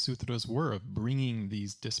Yoga Sutras were, of bringing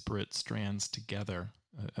these disparate strands together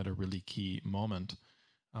at a really key moment.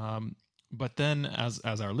 But then, as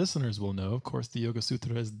our listeners will know, of course, the Yoga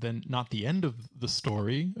Sutra is then not the end of the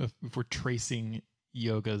story. If we're tracing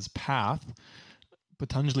yoga's path,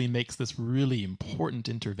 Patanjali makes this really important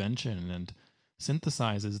intervention and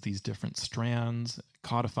synthesizes these different strands,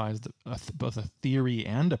 codifies both a theory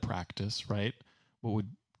and a practice, right? What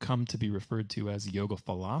would come to be referred to as yoga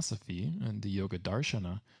philosophy and the yoga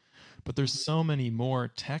darshana. But there's so many more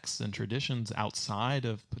texts and traditions outside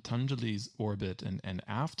of Patanjali's orbit and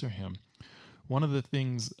after him. One of the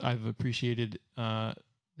things I've appreciated that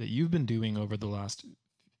you've been doing over the last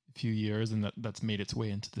few years, and that's made its way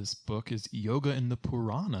into this book, is yoga in the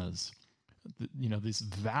Purāṇas. This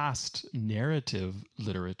vast narrative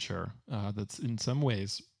literature that's in some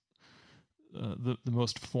ways the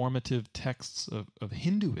most formative texts of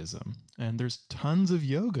Hinduism. And there's tons of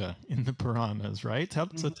yoga in the Purāṇas, right?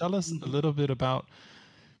 So tell us a little bit about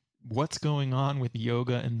what's going on with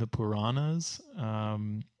yoga in the Purāṇas.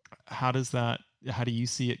 How do you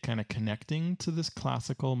see it kind of connecting to this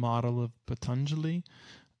classical model of Patanjali?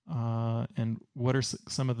 And what are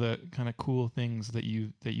some of the kind of cool things that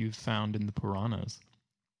you've found in the Purāṇas?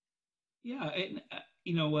 Yeah, and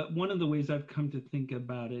one of the ways I've come to think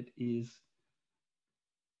about it is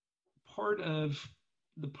part of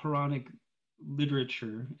the Puranic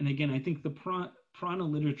literature. And again, I think the Purana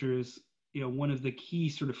literature is one of the key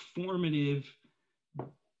sort of formative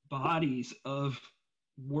bodies of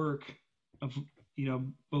work of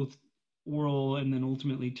both oral and then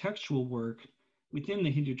ultimately textual work within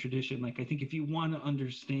the Hindu tradition. Like, I think if you want to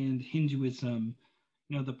understand Hinduism,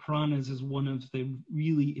 the Puranas is one of the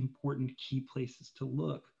really important key places to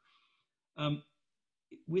look.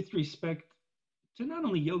 With respect to not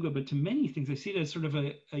only yoga, but to many things, I see it as sort of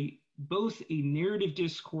both a narrative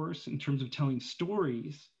discourse in terms of telling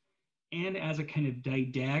stories, and as a kind of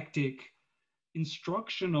didactic,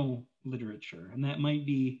 instructional literature. And that might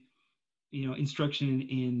be, instruction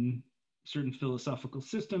in certain philosophical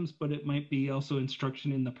systems, but it might be also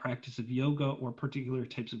instruction in the practice of yoga or particular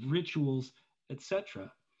types of rituals,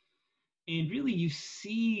 etc. And really, you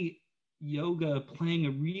see yoga playing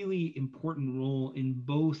a really important role in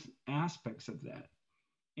both aspects of that.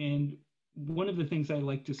 And one of the things I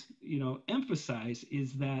like to, emphasize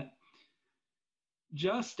is that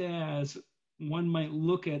just as one might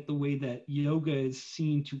look at the way that yoga is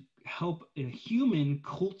seen to help a human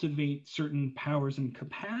cultivate certain powers and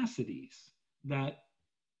capacities that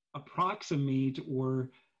approximate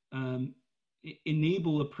or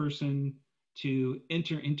enable a person to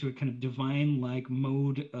enter into a kind of divine-like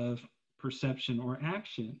mode of perception or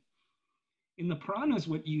action. In the Puranas,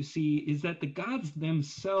 what you see is that the gods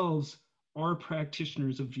themselves are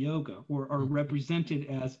practitioners of yoga, or are represented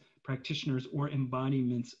as practitioners or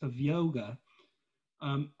embodiments of yoga,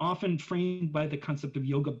 often framed by the concept of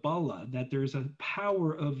yoga bala, that there's a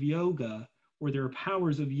power of yoga, or there are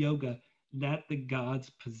powers of yoga that the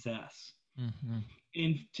gods possess. Mm-hmm.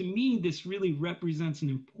 And to me, this really represents an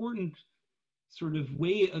important sort of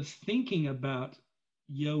way of thinking about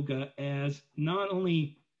yoga as not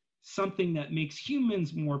only something that makes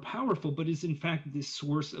humans more powerful, but is in fact the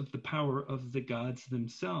source of the power of the gods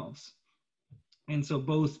themselves. And so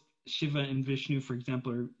both Shiva and Vishnu, for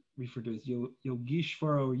example, are referred to as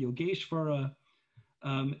Yogeshvara or Yogeshvara.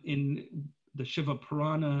 In the Shiva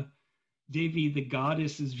Purana, Devi, the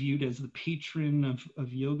goddess, is viewed as the patron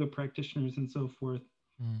of yoga practitioners and so forth.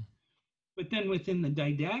 Mm. But then within the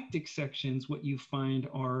didactic sections, what you find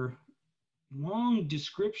are long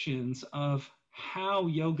descriptions of how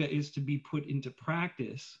yoga is to be put into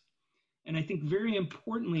practice. And I think very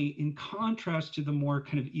importantly, in contrast to the more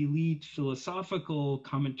kind of elite philosophical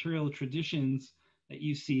commentarial traditions that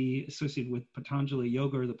you see associated with Patanjali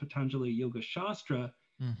Yoga or the Patanjali Yoga Shastra,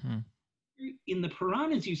 mm-hmm. in the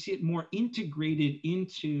Puranas, you see it more integrated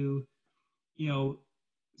into,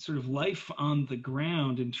 sort of life on the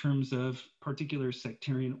ground in terms of particular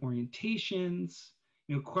sectarian orientations,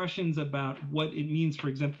 questions about what it means, for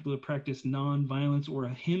example, to practice non-violence or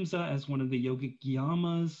ahimsa as one of the yogic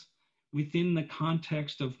yamas within the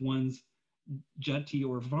context of one's jati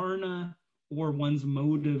or varna or one's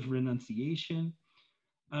mode of renunciation.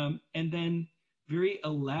 And then very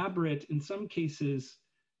elaborate, in some cases,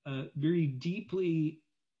 very deeply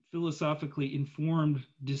philosophically informed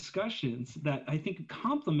discussions that I think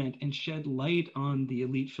complement and shed light on the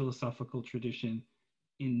elite philosophical tradition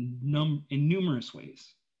in numerous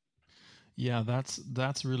ways. Yeah,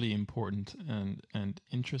 that's really important and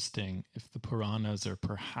interesting. If the Puranas are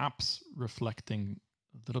perhaps reflecting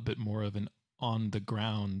a little bit more of an on the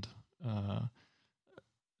ground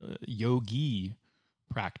yogi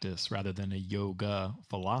practice rather than a yoga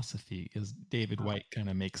philosophy, is David White kind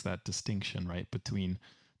of makes that distinction, right, between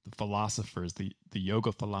the philosophers, the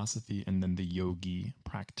yoga philosophy, and then the yogi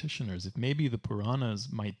practitioners. If maybe the Puranas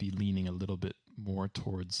might be leaning a little bit more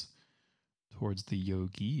towards the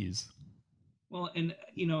yogis. Well, and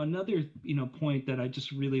another point that I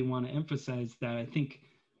just really want to emphasize that I think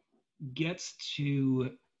gets to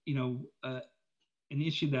an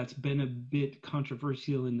issue that's been a bit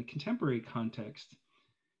controversial in the contemporary context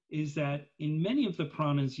is that in many of the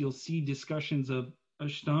Puranas you'll see discussions of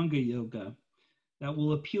Aṣṭāṅgayoga that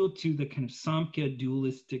will appeal to the kind of Samkhya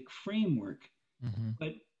dualistic framework,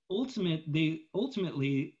 but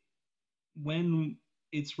ultimately when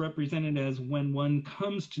it's represented as when one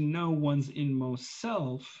comes to know one's inmost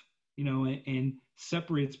self, and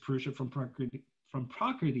separates Purusha from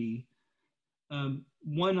Prakriti,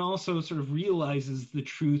 one also sort of realizes the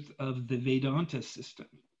truth of the Vedanta system.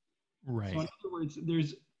 Right. So in other words,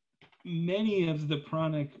 there's many of the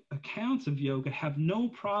Puranic accounts of yoga have no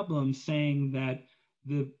problem saying that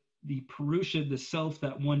the Purusha, the self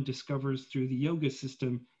that one discovers through the yoga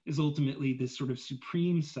system, is ultimately this sort of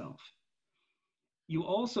supreme self. You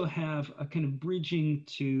also have a kind of bridging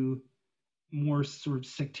to more sort of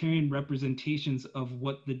sectarian representations of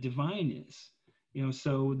what the divine is.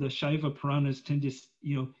 So the Shaiva Puranas tend to,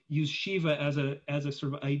 use Shiva as a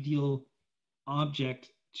sort of ideal object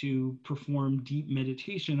to perform deep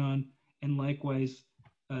meditation on, and likewise,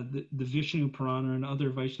 the Vishnu Purana and other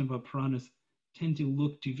Vaishnava Puranas tend to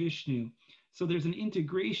look to Vishnu. So there's an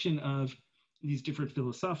integration of these different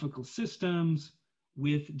philosophical systems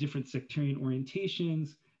with different sectarian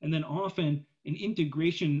orientations, and then often an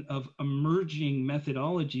integration of emerging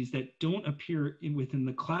methodologies that don't appear within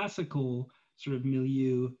the classical sort of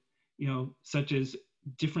milieu, such as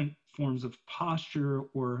different forms of posture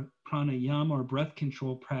or pranayama or breath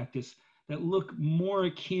control practice that look more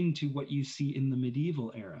akin to what you see in the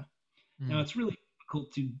medieval era. Now, it's really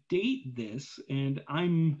difficult to date this, and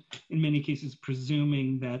I'm in many cases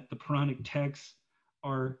presuming that the Puranic texts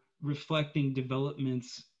are reflecting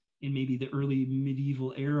developments in maybe the early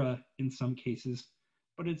medieval era in some cases,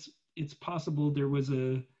 but it's possible there was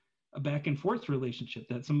a back and forth relationship,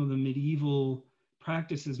 that some of the medieval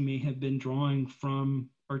practices may have been drawing from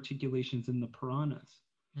articulations in the Puranas.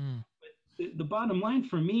 But the bottom line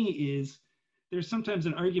for me is there's sometimes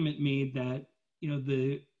an argument made that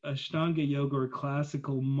the Aṣṭāṅgayoga or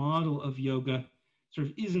classical model of yoga sort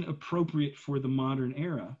of isn't appropriate for the modern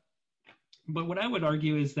era. But what I would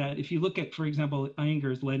argue is that if you look at, for example,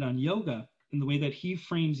 Iyengar's Light on Yoga and the way that he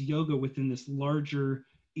frames yoga within this larger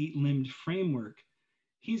 8-limbed framework,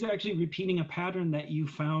 he's actually repeating a pattern that you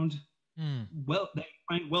found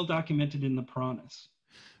well documented in the Puranas.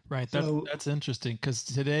 Right. That's interesting, because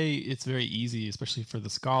today it's very easy, especially for the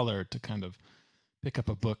scholar, to kind of pick up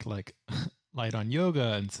a book like Light on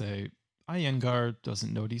Yoga and say, Iyengar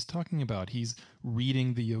doesn't know what he's talking about. He's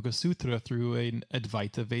reading the Yoga Sutra through an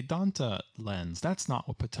Advaita Vedanta lens. That's not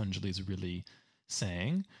what Patanjali is really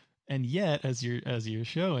saying. And yet, as you're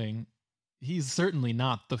showing, he's certainly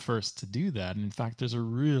not the first to do that. And in fact, there's a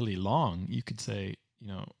really long, you could say,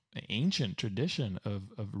 ancient tradition of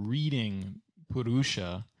reading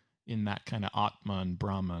Purusha in that kind of Atman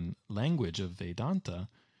Brahman language of Vedanta.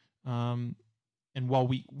 And while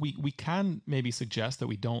we can maybe suggest that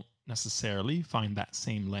we don't necessarily find that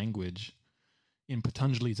same language in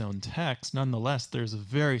Patanjali's own text, nonetheless, there's a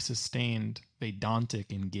very sustained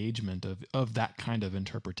Vedantic engagement of that kind of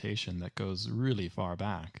interpretation that goes really far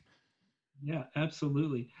back. Yeah,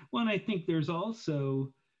 absolutely. Well, and I think there's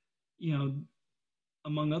also,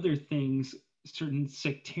 among other things, certain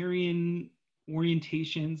sectarian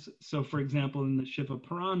orientations. So, for example, in the Shiva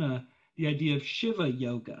Purana, the idea of Shiva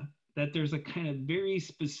yoga, that there's a kind of very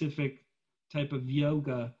specific type of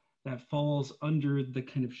yoga that falls under the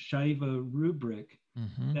kind of Shaiva rubric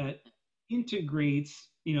that integrates,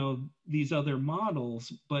 these other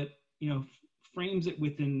models, but, frames it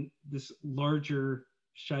within this larger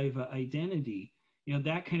Shaiva identity.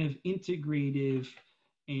 That kind of integrative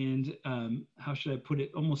and how should I put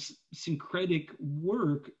it, almost syncretic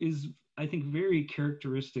work is, I think, very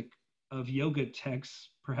characteristic of yoga texts,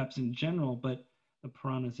 perhaps in general, but the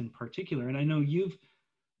Puranas in particular. And I know you've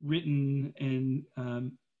written and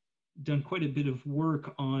done quite a bit of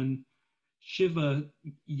work on Shiva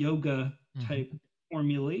yoga type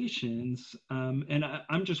formulations. And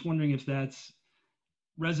I'm just wondering if that's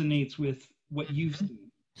resonates with what you've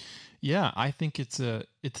seen. Yeah, I think it's an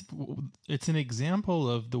example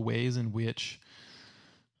of the ways in which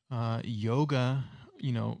yoga,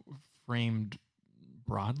 framed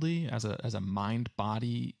broadly as a mind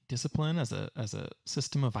body discipline, as a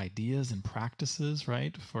system of ideas and practices,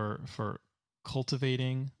 right, for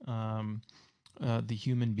cultivating the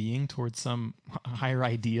human being towards some higher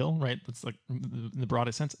ideal, right? That's like in the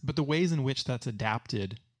broadest sense, but the ways in which that's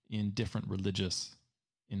adapted in different religious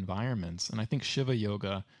environments. And I think Shiva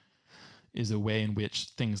yoga is a way in which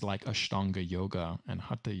things like Aṣṭāṅgayoga and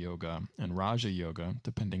Haṭhayoga and Raja yoga,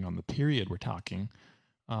 depending on the period we're talking,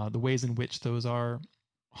 the ways in which those are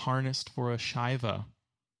harnessed for a Shaiva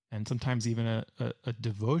and sometimes even a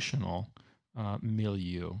devotional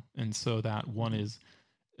milieu. And so that one is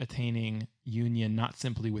attaining union not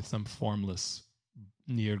simply with some formless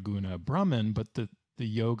nirguna Brahman, but the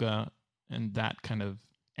yoga and that kind of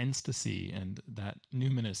ecstasy and that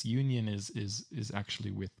numinous union is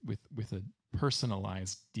actually with a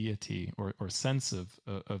personalized deity or sense of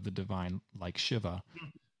the divine, like Shiva,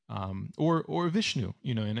 or Vishnu,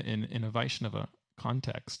 in a Vaishnava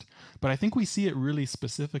context. But I think we see it really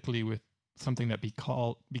specifically with something that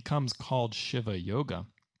becomes called Shiva yoga.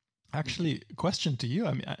 Actually, question to you.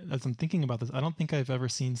 I mean, as I'm thinking about this, I don't think I've ever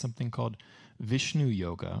seen something called Vishnu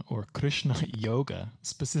yoga or Krishna yoga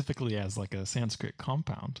specifically as like a Sanskrit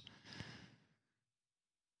compound.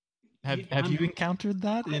 Have you encountered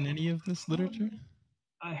that in any of this literature?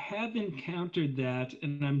 I have encountered that,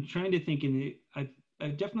 and I'm trying to think.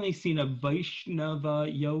 I've definitely seen a Vaishnava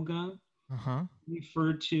yoga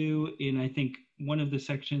referred to in, I think, one of the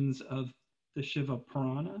sections of the Shiva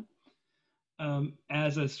Purāṇa,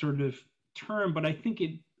 as a sort of term, but I think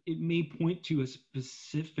it may point to a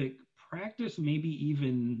specific practice, maybe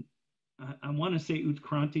even I want to say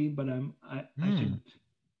Utkranti, but I should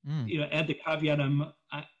add the caveat.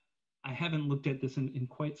 I haven't looked at this in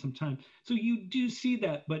quite some time. So you do see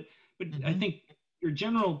that, but I think your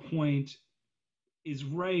general point is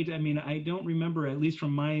right. I mean, I don't remember, at least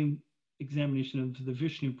from my examination of the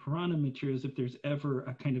Vishnu Purana materials, if there's ever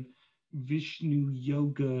a kind of Vishnu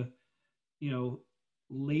yoga,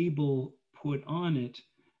 label put on it,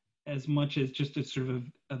 as much as just a sort of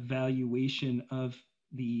evaluation of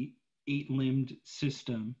the eight-limbed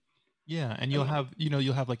system. Yeah, and you'll have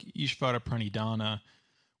like Ishvara Pranidhana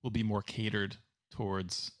will be more catered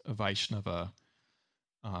towards a Vaishnava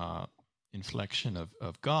inflection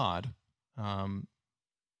of God. And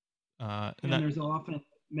there's often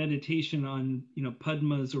meditation on,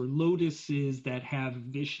 Padmas or lotuses that have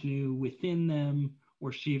Vishnu within them,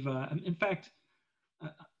 or Shiva. In fact,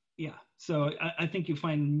 yeah. So I think you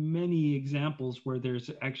find many examples where there's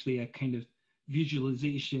actually a kind of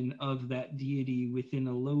visualization of that deity within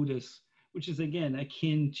a lotus, which is again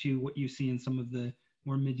akin to what you see in some of the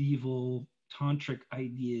more medieval tantric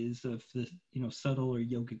ideas of the subtle or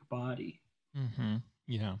yogic body.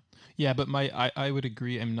 Yeah, but I would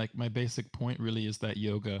agree. I mean, like, my basic point really is that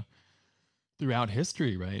yoga throughout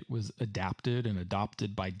history, right, was adapted and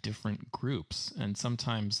adopted by different groups, and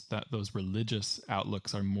sometimes that those religious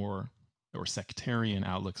outlooks are more, or sectarian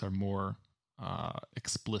outlooks are more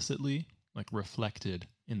explicitly like reflected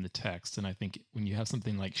in the text. And I think when you have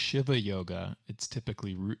something like Shiva yoga, it's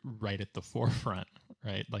typically right at the forefront,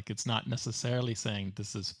 right? Like, it's not necessarily saying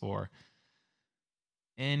this is for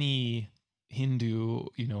any Hindu,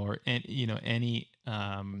 or any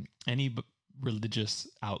religious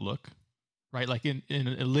outlook, right? Like in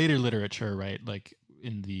later literature, right? Like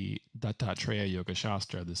in the Dattatreya Yoga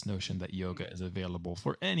Shastra, this notion that yoga is available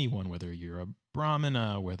for anyone, whether you're a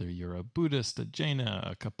Brahmana, whether you're a Buddhist, a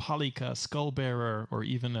Jaina, a Kapalika skull bearer, or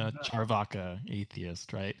even a Charvaka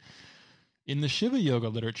atheist, right? In the Shiva yoga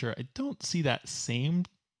literature, I don't see that same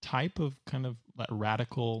type of kind of like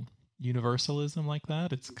radical universalism like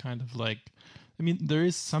that. It's kind of like, I mean, there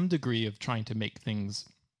is some degree of trying to make things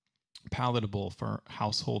palatable for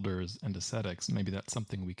householders and ascetics. Maybe that's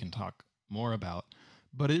something we can talk more about,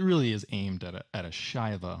 but it really is aimed at a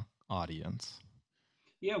Shaiva audience.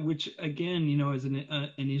 Yeah, which again, is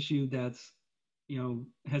an issue that's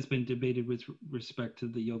has been debated with respect to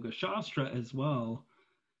the Yoga Shastra as well.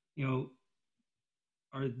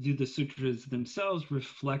 Do the sutras themselves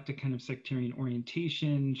reflect a kind of sectarian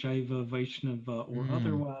orientation, Shaiva, Vaishnava, or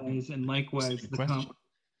otherwise? And likewise,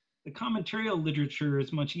 the commentarial literature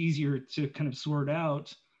is much easier to kind of sort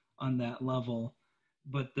out on that level.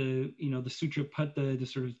 But the Sutra Patta, the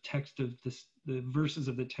sort of text of the verses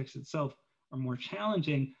of the text itself, are more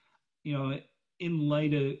challenging, you know, in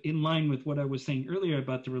line with what I was saying earlier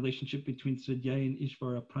about the relationship between Swadhyaya and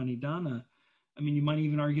Ishvara Pranidhana. I mean, you might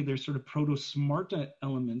even argue there's sort of proto-smarta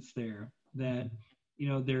elements there that, you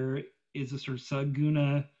know, there is a sort of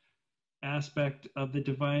saguna aspect of the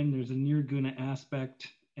divine, there's a nirguna aspect,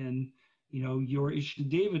 and, you know, your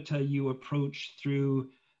Ishtadevata you approach through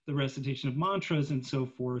the recitation of mantras and so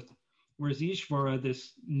forth, whereas Ishvara,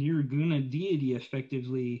 this nirguna deity,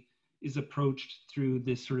 effectively is approached through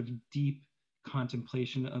this sort of deep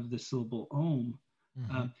contemplation of the syllable Om.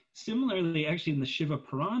 Similarly, actually in the Shiva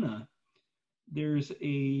Purāṇa, there's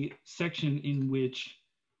a section in which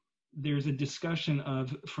there's a discussion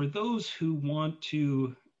of, for those who want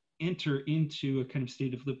to enter into a kind of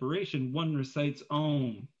state of liberation, one recites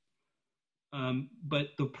Om. But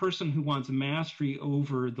the person who wants mastery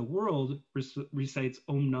over the world recites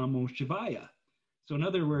Om Namo Shivaya. So in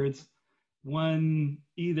other words, one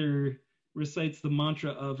either recites the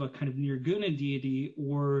mantra of a kind of nirguna deity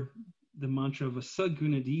or the mantra of a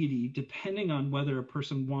saguna deity, depending on whether a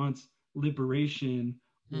person wants liberation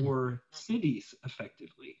or siddhis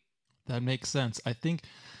effectively. That makes sense. I think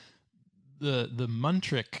the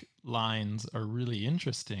mantric lines are really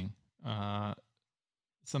interesting.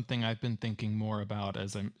 Something I've been thinking more about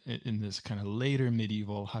as I'm in this kind of later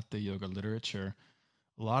medieval Hatha Yoga literature.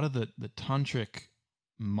 A lot of the tantric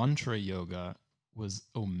mantra yoga was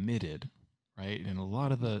omitted, right? In a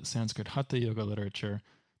lot of the Sanskrit Hatha Yoga literature,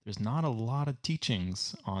 there's not a lot of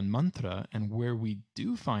teachings on mantra, and where we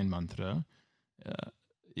do find mantra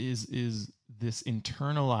is this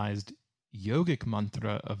internalized yogic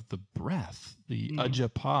mantra of the breath, the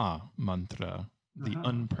ajapa mantra, the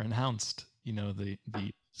unpronounced, you know, the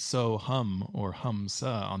so hum or hum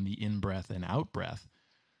sa on the in breath and out breath,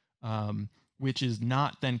 which is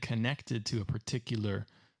not then connected to a particular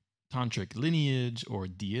tantric lineage or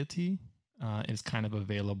deity. Is kind of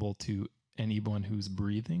available to anyone who's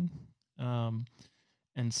breathing. And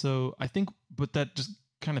so I think, but that just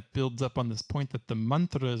kind of builds up on this point that the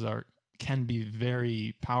mantras can be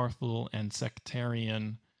very powerful and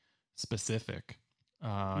sectarian specific.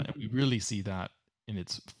 And we really see that in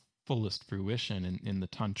its fullest fruition in the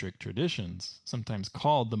tantric traditions, sometimes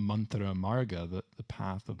called the mantra marga, the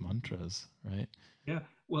path of mantras, right? Yeah.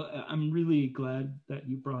 Well, I'm really glad that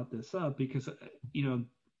you brought this up because, you know,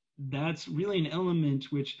 that's really an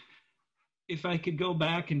element which, if I could go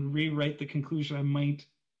back and rewrite the conclusion, I might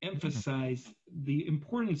emphasize the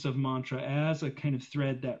importance of mantra as a kind of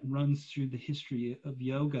thread that runs through the history of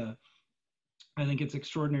yoga. I think it's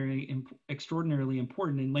extraordinarily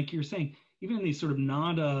important. And like you're saying, even in these sort of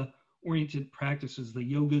nada-oriented practices, the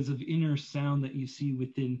yogas of inner sound that you see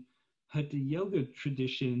within Haṭhayoga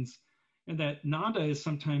traditions, and that nada is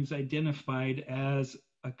sometimes identified as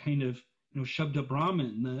a kind of, you know, Shabda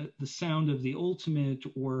Brahman, the sound of the ultimate,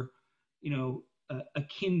 or, you know,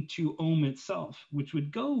 akin to Om itself, which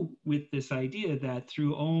would go with this idea that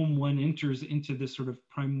through Om one enters into this sort of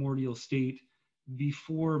primordial state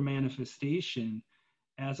before manifestation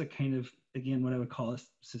as a kind of, again, what I would call a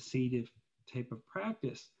cessative type of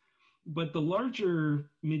practice. But the larger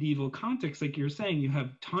medieval context, like you're saying, you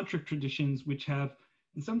have tantric traditions, which have,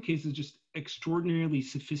 in some cases, just extraordinarily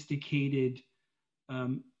sophisticated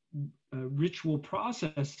ritual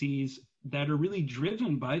processes that are really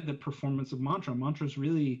driven by the performance of mantra. Mantra is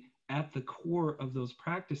really at the core of those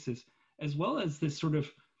practices, as well as this sort of,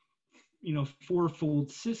 you know,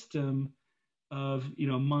 fourfold system of, you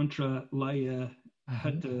know, mantra, laya,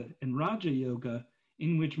 hatha, and raja yoga,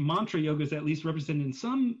 in which mantra yoga is at least represented in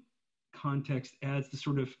some context as the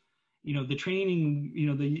sort of, you know, the training, you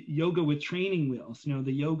know, the yoga with training wheels, you know,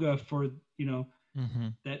 the yoga for, you know,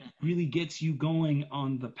 that really gets you going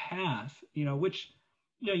on the path, you know, which,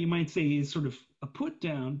 you know, you might say is sort of a put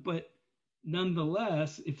down, but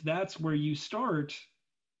nonetheless, if that's where you start,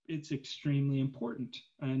 it's extremely important.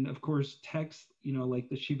 And of course, texts, you know, like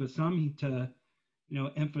the Shiva Samhita, you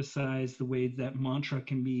know, emphasize the way that mantra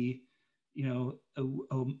can be, you know,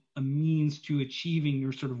 a means to achieving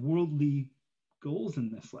your sort of worldly goals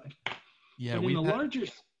in this life. Yeah, but in the larger...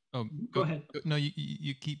 Oh, go ahead. No,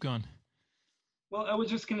 you keep going. Well, I was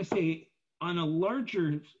just going to say, on a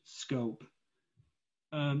larger scope,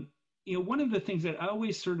 you know, one of the things that I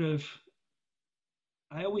always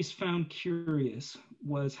found curious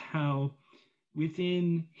was how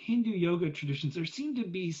within Hindu yoga traditions, there seemed to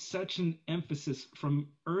be such an emphasis from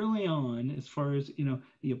early on, as far as, you know,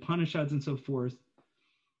 the Upanishads and so forth,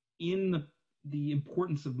 in the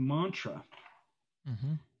importance of mantra.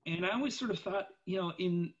 And I always sort of thought, you know,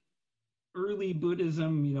 in early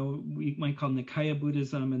Buddhism, you know, we might call Nikaya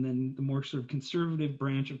Buddhism, and then the more sort of conservative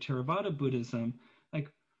branch of Theravada Buddhism, like,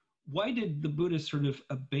 why did the Buddhists sort of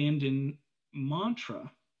abandon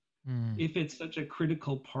mantra Mm. if it's such a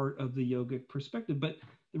critical part of the yogic perspective? But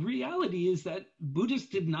the reality is that Buddhists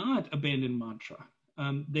did not abandon mantra.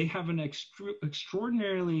 They have an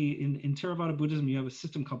extraordinarily, in Theravada Buddhism, you have a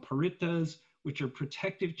system called parittas, which are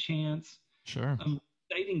protective chants, Sure.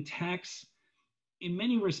 citing texts. In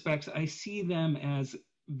many respects, I see them as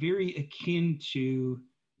very akin to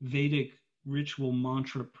Vedic ritual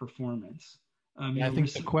mantra performance. Yeah, I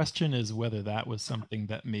think the question is whether that was something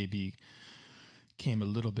that maybe came a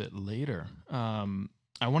little bit later.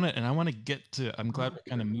 I want to get to, I'm glad we're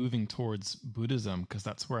kind of moving towards Buddhism because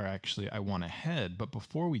that's where I want to head. But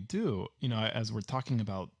before we do, as we're talking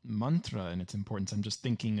about mantra and its importance, I'm just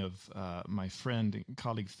thinking of my friend and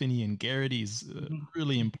colleague Finian Garrity's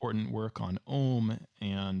really important work on Om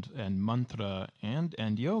and mantra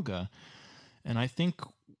and yoga. And I think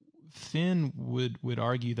Finn would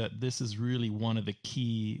argue that this is really one of the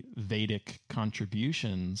key Vedic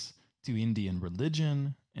contributions to Indian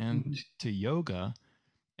religion and to yoga,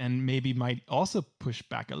 and maybe might also push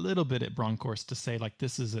back a little bit at Bronkhorst to say, like,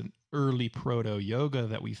 this is an early proto-yoga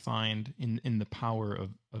that we find in the power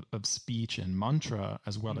of speech and mantra,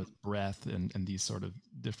 as well as breath and these sort of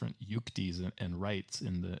different yuktis and rites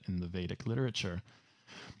in the Vedic literature.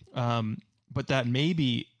 But that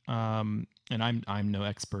maybe, and I'm no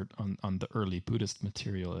expert on the early Buddhist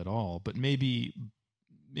material at all, but maybe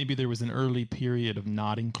there was an early period of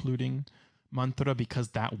not including mantra because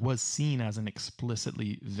that was seen as an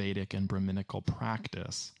explicitly Vedic and Brahminical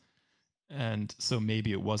practice. And so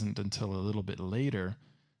maybe it wasn't until a little bit later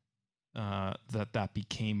that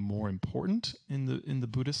became more important in the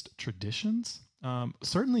Buddhist traditions.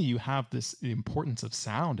 Certainly you have the importance of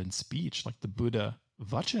sound and speech, like the Buddha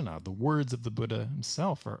Vachana, the words of the Buddha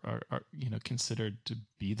himself are considered to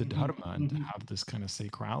be the Dharma and to have this kind of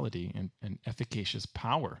sacrality and efficacious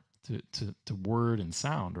power to word and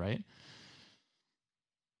sound, right?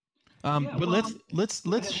 But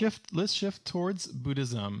let's shift towards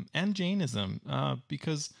Buddhism and Jainism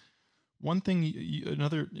because one thing,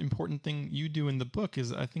 another important thing you do in the book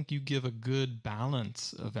is I think you give a good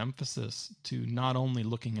balance of emphasis to not only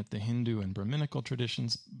looking at the Hindu and Brahminical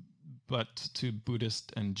traditions, but to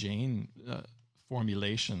Buddhist and Jain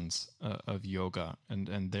formulations of yoga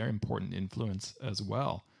and their important influence as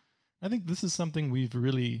well. I think this is something we've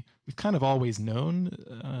kind of always known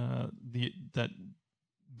that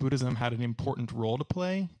Buddhism had an important role to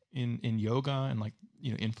play in yoga and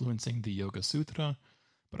influencing the Yoga Sutra.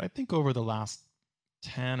 But I think over the last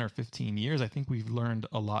 10 or 15 years, I think we've learned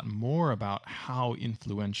a lot more about how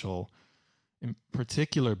influential, in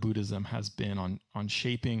particular, Buddhism has been on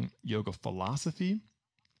shaping yoga philosophy.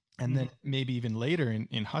 And then maybe even later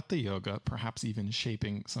in Hatha Yoga, perhaps even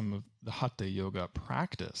shaping some of the Hatha Yoga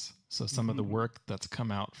practice. So some of the work that's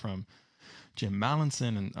come out from Jim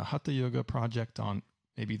Mallinson and a Hatha Yoga project on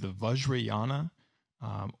maybe the Vajrayana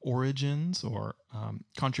origins or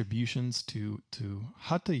contributions to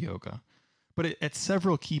Hatha Yoga. But at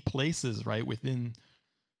several key places, right, within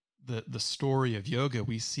the story of yoga,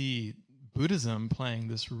 we see Buddhism playing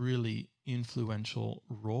this really influential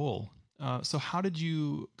role. So how did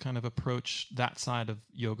you kind of approach that side of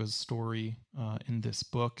yoga's story in this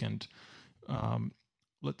book? And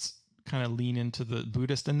let's kind of lean into the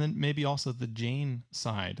Buddhist and then maybe also the Jain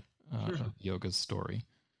side of yoga's story.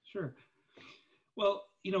 Sure. Well,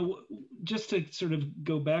 just to sort of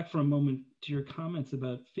go back for a moment to your comments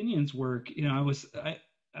about Finian's work, I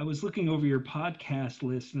was looking over your podcast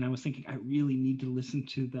list and I was thinking I really need to listen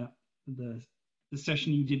to the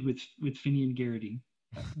session you did with Finian Garrity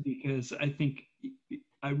because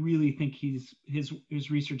I really think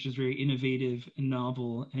his research is very innovative and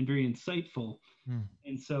novel and very insightful.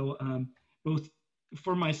 And so both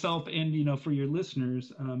for myself and for your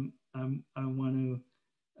listeners, I want to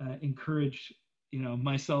encourage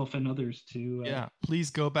myself and others to please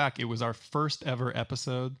go back. It was our first ever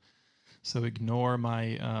episode, so ignore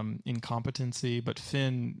my incompetency, but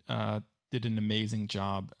Finn did an amazing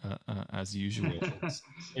job as usual.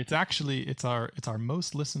 It's our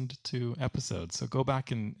most listened to episode, so go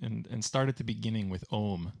back and start at the beginning with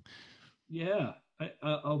Om.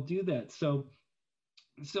 I'll do that. So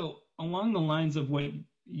along the lines of what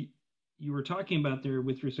you were talking about there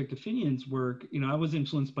with respect to Finian's work, I was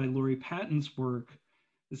influenced by Laurie Patton's work,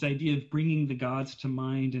 this idea of bringing the gods to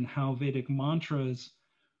mind and how Vedic mantras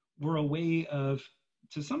were a way of,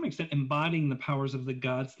 to some extent, embodying the powers of the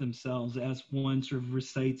gods themselves as one sort of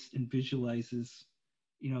recites and visualizes,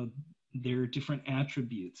 their different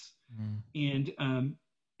attributes. And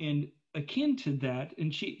akin to that,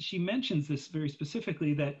 and she mentions this very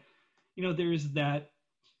specifically, that, there's that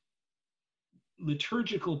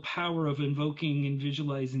liturgical power of invoking and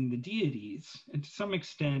visualizing the deities, and to some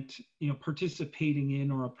extent, participating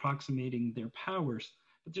in or approximating their powers.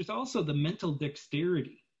 But there's also the mental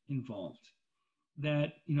dexterity involved.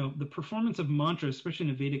 That the performance of mantra, especially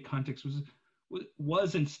in a Vedic context,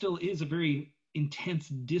 was and still is a very intense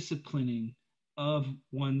disciplining of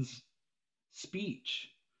one's speech,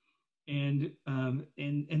 and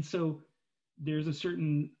so there's a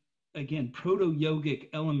certain, again, proto-yogic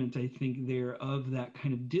element, I think, there of that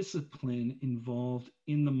kind of discipline involved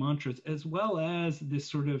in the mantras, as well as this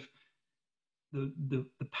sort of the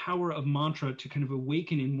power of mantra to kind of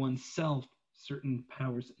awaken in oneself certain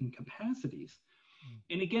powers and capacities.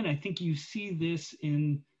 And again, I think you see this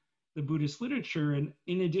in the Buddhist literature, and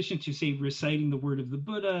in addition to, say, reciting the word of the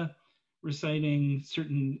Buddha, reciting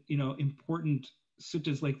certain, important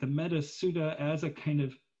suttas like the Metta Sutta as a kind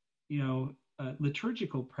of,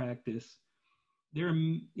 liturgical practice, there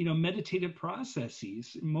are, meditative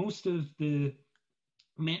processes. Most of the,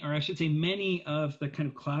 or I should say many of the kind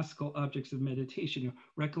of classical objects of meditation,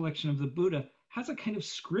 recollection of the Buddha, has a kind of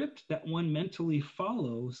script that one mentally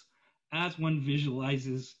follows as one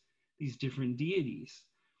visualizes these different deities.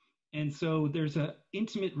 And so there's an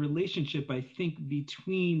intimate relationship, I think,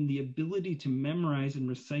 between the ability to memorize and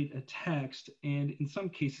recite a text and, in some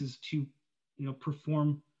cases, to,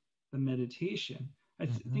 perform the meditation. I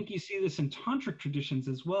think you see this in tantric traditions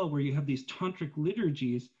as well, where you have these tantric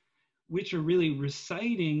liturgies, which are really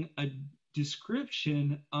reciting a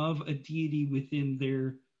description of a deity within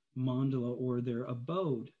their mandala or their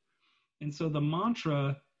abode. And so the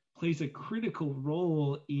mantra plays a critical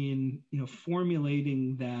role in,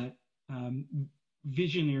 formulating that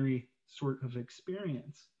visionary sort of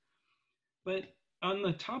experience. But on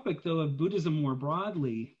the topic, though, of Buddhism more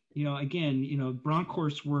broadly, again,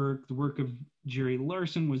 Bronkhorst's work, the work of Jerry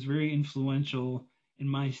Larson, was very influential in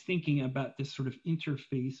my thinking about this sort of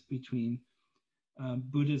interface between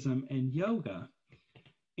Buddhism and yoga.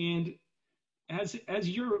 And as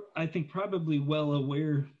you're, I think, probably well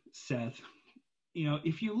aware, Seth,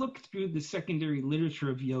 if you look through the secondary literature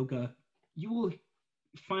of yoga, you will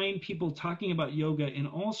find people talking about yoga in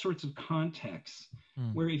all sorts of contexts,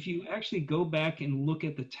 where if you actually go back and look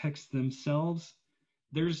at the texts themselves,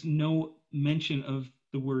 there's no mention of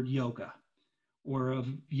the word yoga or of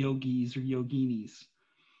yogis or yoginis.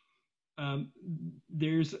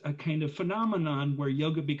 There's a kind of phenomenon where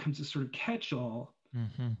yoga becomes a sort of catch-all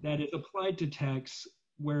that is applied to texts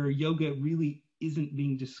where yoga really isn't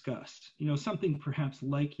being discussed, something perhaps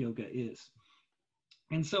like yoga is.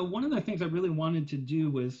 And so one of the things I really wanted to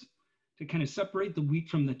do was to kind of separate the wheat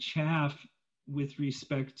from the chaff with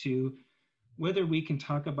respect to whether we can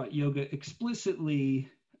talk about yoga explicitly,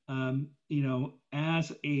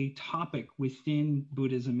 as a topic within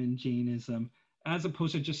Buddhism and Jainism, as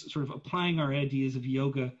opposed to just sort of applying our ideas of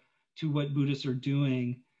yoga to what Buddhists are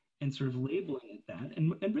doing and sort of labeling it that.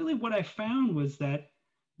 And really what I found was that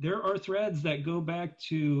there are threads that go back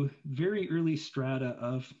to very early strata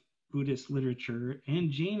of Buddhist literature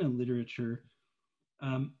and Jaina literature,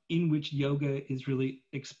 in which yoga is really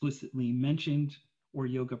explicitly mentioned, or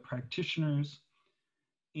yoga practitioners.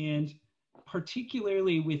 And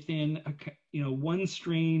particularly within one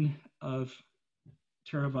strain of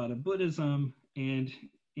Theravada Buddhism, and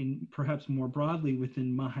in perhaps more broadly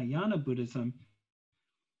within Mahayana Buddhism,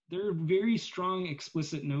 there are very strong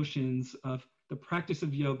explicit notions of the practice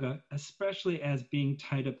of yoga, especially as being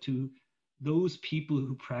tied up to those people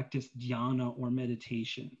who practice dhyana or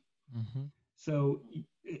meditation. So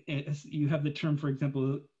you have the term, for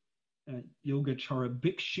example, Yogacara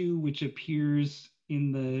Bhikshu, which appears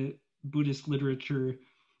in the Buddhist literature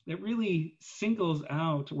that really singles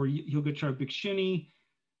out, or Yogacara Bhikshuni,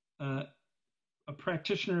 a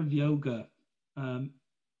practitioner of yoga,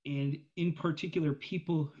 and in particular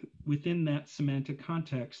people within that semantic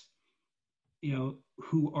context,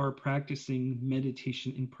 who are practicing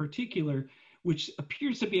meditation in particular, which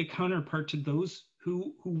appears to be a counterpart to those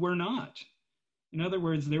who were not. In other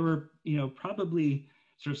words, there were, probably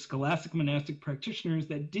sort of scholastic monastic practitioners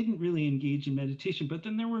that didn't really engage in meditation, but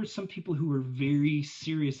then there were some people who were very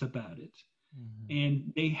serious about it.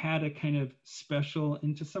 And they had a kind of special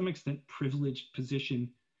and to some extent privileged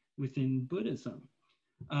position within Buddhism.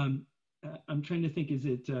 I'm trying to think, is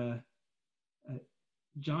it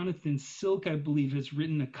Jonathan Silk, I believe, has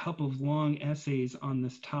written a couple of long essays on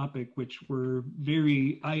this topic, which were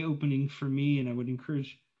very eye-opening for me, and I would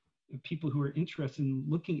encourage people who are interested in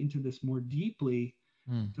looking into this more deeply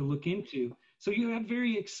to look into. So you have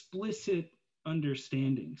very explicit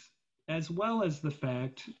understandings, as well as the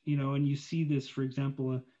fact, and you see this, for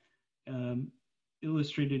example,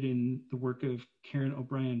 illustrated in the work of Karen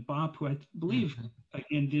O'Brien Bopp, who I believe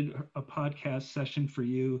again did a podcast session for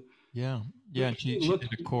you. Yeah, yeah. She did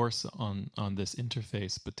a course on this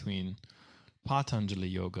interface between Patanjali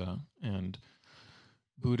yoga and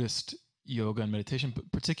Buddhist yoga and meditation,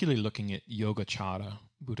 but particularly looking at Yogacara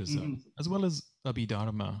Buddhism as well as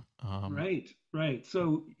Abhidharma. Right.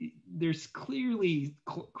 So there's clearly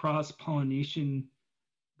cross-pollination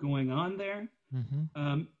going on there.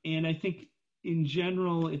 And I think in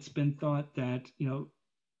general, it's been thought that,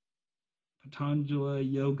 Patanjali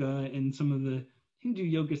yoga and some of the Hindu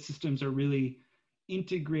yoga systems are really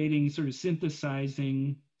integrating, sort of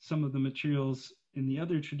synthesizing some of the materials in the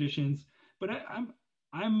other traditions. But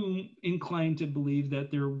I'm inclined to believe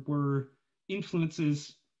that there were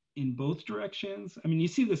influences in both directions. I mean, you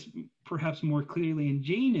see this perhaps more clearly in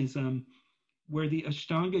Jainism, where the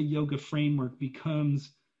Aṣṭāṅgayoga framework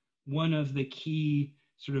becomes one of the key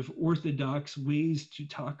sort of orthodox ways to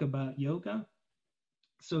talk about yoga.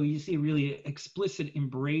 So you see a really explicit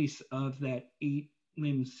embrace of that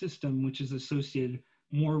 8-limb system, which is associated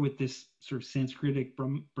more with this sort of Sanskritic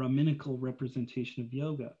Brahminical representation of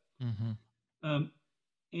yoga.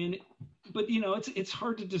 But it's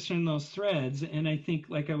hard to discern those threads. And I think,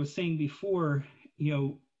 like I was saying before,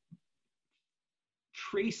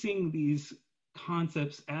 tracing these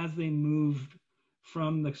concepts as they move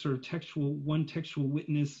from the sort of one textual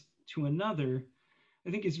witness to another,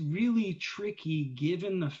 I think is really tricky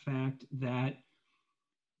given the fact that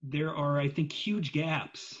there are, I think, huge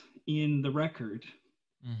gaps in the record.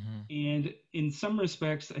 And in some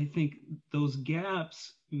respects, I think those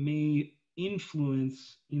gaps may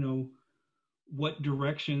influence, what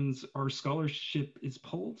directions our scholarship is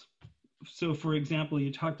pulled. So, for example,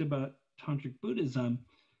 you talked about tantric Buddhism.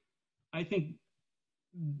 I think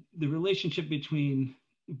the relationship between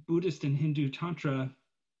Buddhist and Hindu tantra,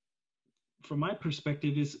 from my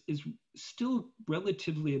perspective, is still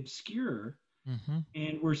relatively obscure.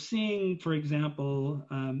 And we're seeing, for example,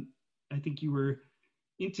 I think you were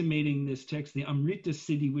intimating this text, the Amrita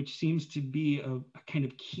Siddhi, which seems to be a kind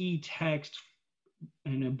of key text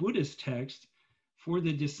and a Buddhist text for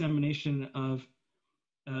the dissemination of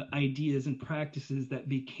ideas and practices that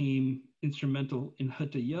became instrumental in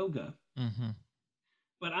Haṭhayoga.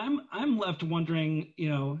 But I'm left wondering,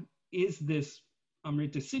 is this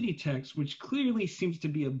Amrita Siddhi text, which clearly seems to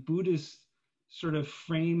be a Buddhist sort of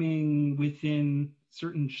framing within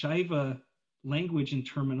certain Shaiva language and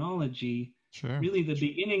terminology, really the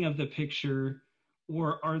beginning of the picture,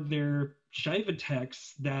 or are there Shaiva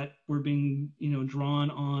texts that were being,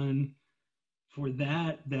 drawn on for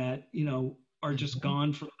that are just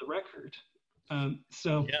gone from the record? I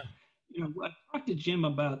talked to Jim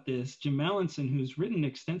about this, Jim Mallinson, who's written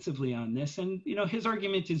extensively on this, and his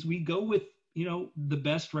argument is we go with the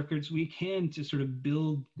best records we can to sort of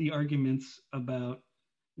build the arguments about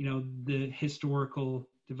the historical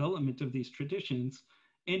development of these traditions,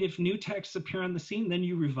 and if new texts appear on the scene, then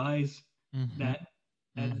you revise that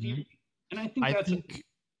theory. And I think that's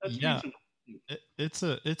reasonable.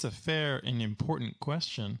 It's a fair and important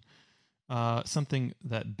question. Something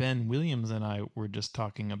that Ben Williams and I were just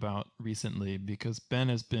talking about recently, because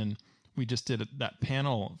Ben we just did that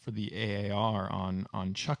panel for the AAR on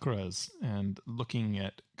chakras and looking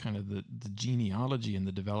at kind of the genealogy and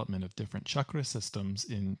the development of different chakra systems,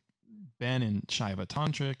 in Ben in Shaiva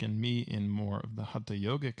Tantric and me in more of the Hatha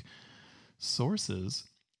Yogic sources.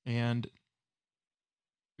 And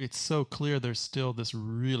it's so clear there's still this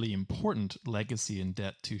really important legacy and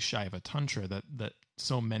debt to Shaiva Tantra that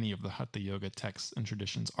so many of the Hatha Yoga texts and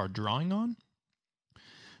traditions are drawing on,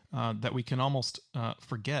 that we can almost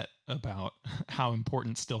forget about how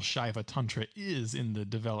important still Shaiva Tantra is in the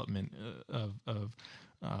development of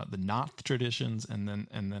the Nath traditions, and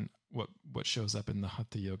then what shows up in the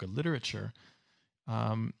Hatha Yoga literature.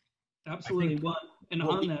 Absolutely.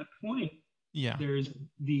 On that point, there's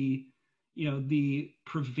the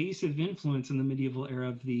pervasive influence in the medieval era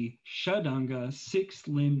of the षडanga,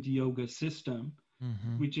 6-limbed yoga system,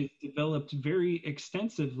 which is developed very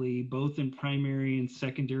extensively, both in primary and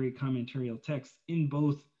secondary commentarial texts in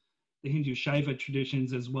both the Hindu Shaiva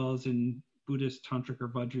traditions as well as in Buddhist Tantric or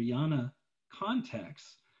Vajrayana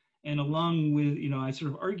contexts. And along with, I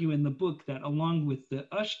sort of argue in the book that along with the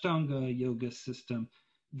Aṣṭāṅgayoga system,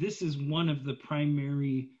 this is one of the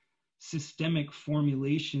primary systemic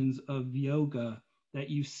formulations of yoga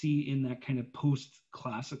that you see in that kind of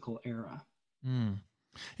post-classical era.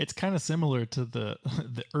 It's kind of similar to the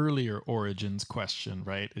earlier origins question,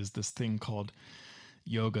 right? Is this thing called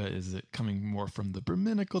yoga, is it coming more from the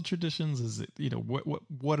Brahminical traditions? Is it,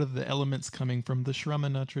 what are the elements coming from the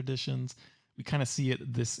Shramana traditions? we kind of see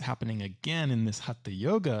this happening again in this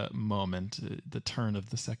Haṭhayoga moment, the turn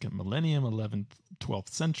of the second millennium, 11th, 12th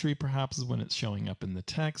century, perhaps, is when it's showing up in the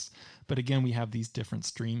text. But again, we have these different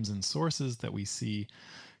streams and sources that we see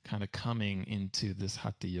kind of coming into this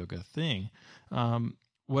Haṭhayoga thing.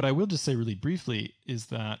 What I will just say really briefly is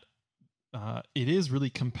that it is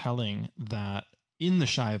really compelling that in the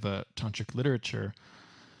Shaiva tantric literature,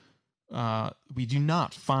 we do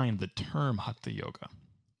not find the term Haṭhayoga,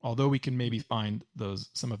 although we can maybe find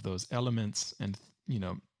some of those elements and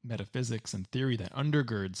metaphysics and theory that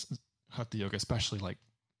undergirds Haṭhayoga, especially like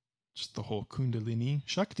just the whole Kundalini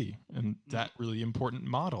Shakti and that really important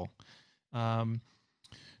model. The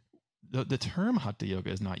term Haṭhayoga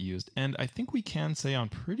is not used, and I think we can say on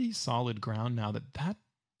pretty solid ground now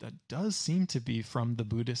that does seem to be from the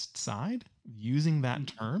Buddhist side using that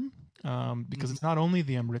term, because it's not only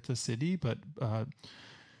the Amrita Siddhi, but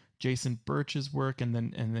Jason Birch's work, and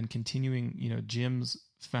then continuing. Jim's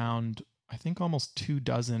found, I think, almost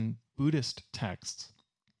 24 Buddhist texts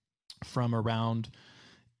from around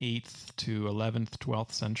 8th to 11th,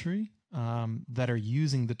 12th century that are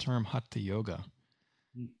using the term Haṭhayoga.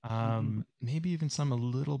 Maybe even some a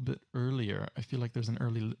little bit earlier. I feel like there's an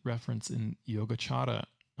early reference in Yogacara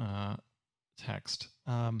text.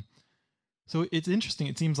 So it's interesting.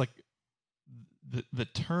 It seems like the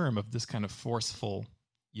term of this kind of forceful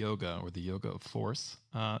yoga, or the yoga of force,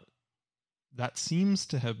 that seems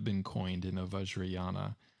to have been coined in a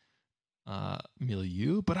Vajrayana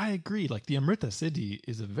milieu. But I agree, like the Amrita Siddhi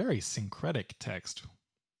is a very syncretic text.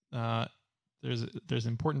 There's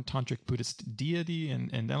important tantric Buddhist deity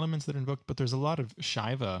and elements that are invoked, but there's a lot of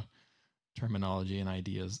Shaiva terminology and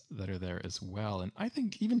ideas that are there as well. And I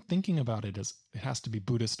think even thinking about it as it has to be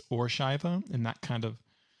Buddhist or Shaiva in that kind of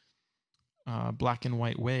black and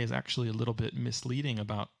white way is actually a little bit misleading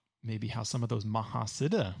about maybe how some of those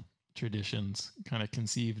Mahasiddha traditions kind of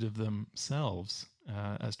conceived of themselves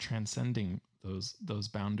as transcending those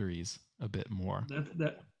boundaries a bit more.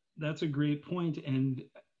 That's a great point. And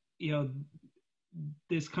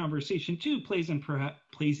this conversation too plays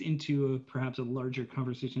into perhaps a larger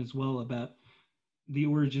conversation as well about the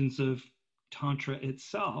origins of Tantra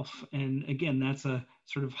itself. And again, that's a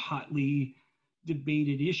sort of hotly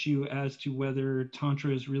debated issue as to whether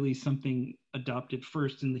Tantra is really something adopted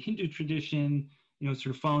first in the Hindu tradition, sort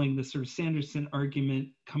of following the sort of Sanderson argument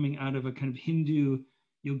coming out of a kind of Hindu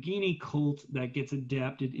yogini cult that gets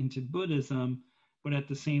adapted into Buddhism, but at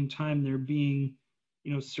the same time there being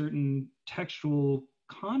certain textual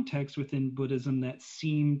contexts within Buddhism that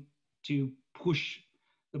seem to push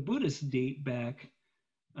the Buddhist date back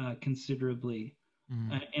considerably.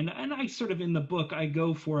 And I sort of, in the book, I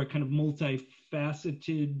go for a kind of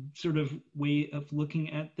multifaceted sort of way of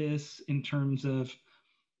looking at this in terms of,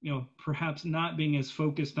 perhaps not being as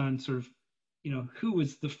focused on sort of, who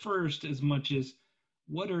was the first as much as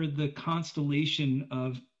what are the constellation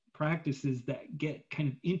of practices that get kind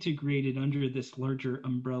of integrated under this larger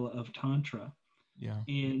umbrella of Tantra. Yeah.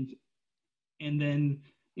 And then,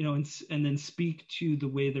 and then speak to the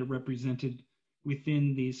way they're represented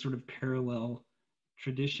within these sort of parallel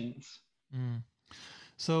traditions.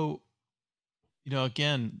 So,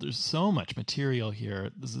 again, there's so much material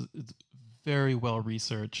here. It's very well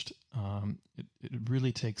researched. It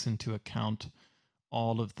really takes into account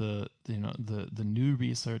all of the new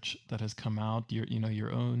research that has come out,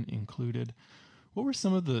 your own included. What were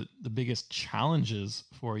some of the biggest challenges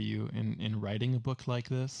for you in writing a book like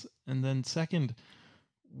this? And then second,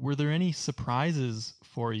 were there any surprises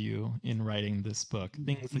for you in writing this book?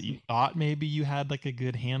 Things that you thought maybe you had like a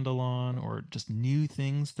good handle on, or just new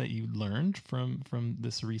things that you learned from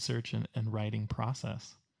this research and writing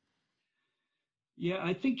process? Yeah,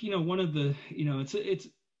 I think, one of the, it's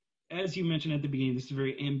as you mentioned at the beginning, this is a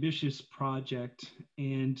very ambitious project.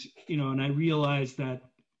 And, and I realized that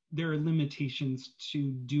there are limitations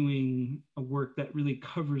to doing a work that really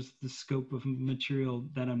covers the scope of material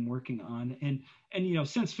that I'm working on. And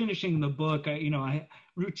since finishing the book, I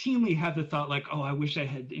routinely have the thought like, oh, I wish I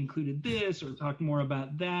had included this or talked more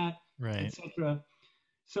about that, right, etc.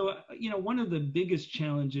 So, one of the biggest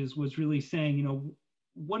challenges was really saying,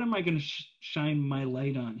 what am I going to shine my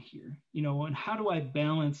light on here? And how do I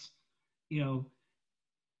balance,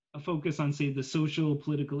 a focus on, say, the social,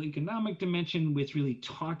 political, economic dimension with really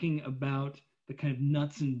talking about the kind of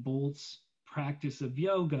nuts and bolts practice of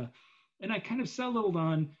yoga. And I kind of settled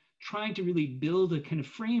on trying to really build a kind of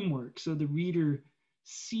framework so the reader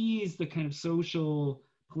sees the kind of social,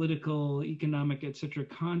 political, economic, etc.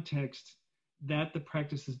 context that the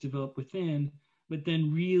practice is developed within, but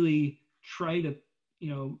then really try to,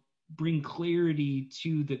 bring clarity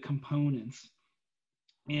to the components.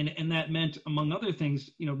 And that meant, among other things,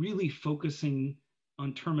 really focusing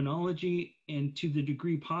on terminology, and to the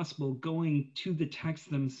degree possible, going to the texts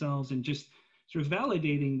themselves and just sort of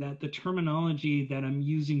validating that the terminology that I'm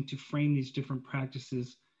using to frame these different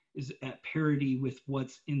practices is at parity with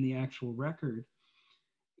what's in the actual record.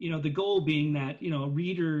 The goal being that, a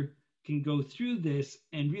reader can go through this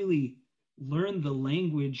and really learn the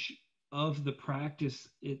language of the practice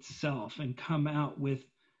itself and come out with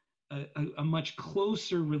a much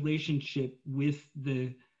closer relationship with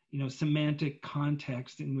the semantic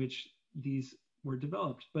context in which these were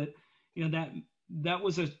developed. But that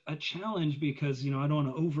was a challenge, because I don't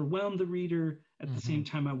want to overwhelm the reader. At the same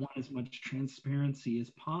time, I want as much transparency as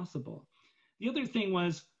possible. The other thing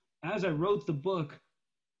was, as I wrote the book,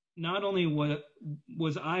 not only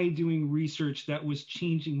was I doing research that was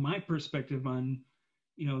changing my perspective on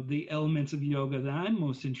the elements of yoga that I'm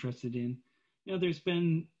most interested in, there's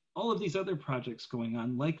been all of these other projects going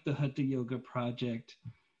on, like the Haṭhayoga project,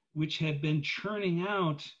 which have been churning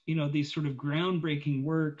out, these sort of groundbreaking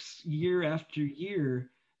works year after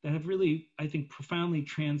year that have really, I think, profoundly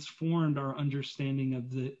transformed our understanding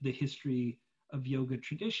of the history of yoga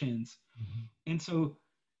traditions. And so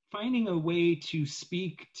finding a way to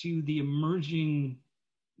speak to these emerging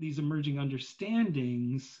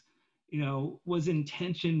understandings, was in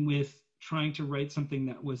tension with trying to write something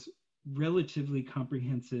that was relatively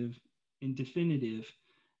comprehensive and definitive.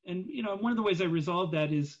 And one of the ways I resolve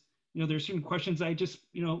that is, there's certain questions I just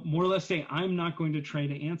more or less say I'm not going to try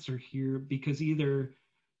to answer here, because either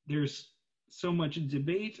there's so much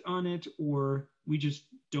debate on it, or we just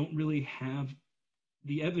don't really have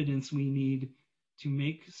the evidence we need to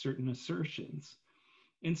make certain assertions.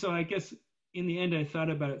 And so I guess in the end, I thought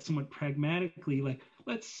about it somewhat pragmatically. Like,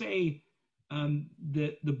 let's say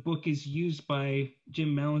the book is used by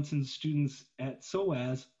Jim Mallinson's students at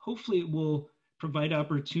SOAS. Hopefully it will provide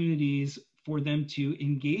opportunities for them to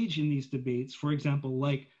engage in these debates. For example,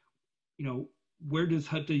 like, where does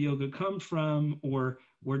Haṭhayoga come from, or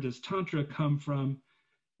where does Tantra come from?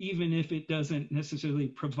 Even if it doesn't necessarily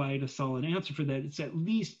provide a solid answer for that, it's at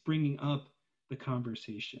least bringing up the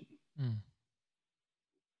conversation.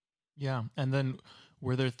 Yeah. And then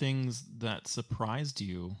were there things that surprised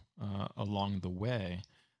you along the way?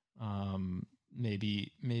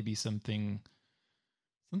 Maybe something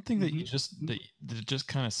that you that just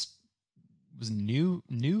kind of was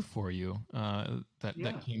new for you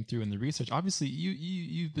that came through in the research. Obviously,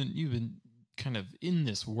 you've been kind of in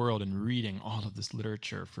this world and reading all of this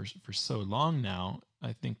literature for so long now.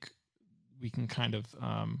 I think we can kind of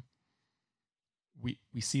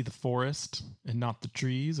we see the forest and not the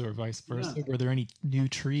trees, or vice versa. Yeah. Were there any new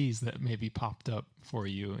trees that maybe popped up for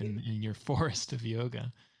you in your forest of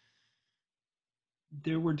yoga?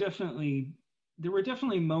 There were definitely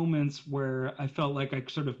moments where I felt like I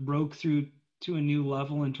sort of broke through to a new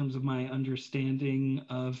level in terms of my understanding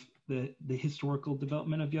of the historical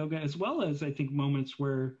development of yoga, as well as I think moments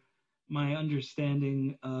where my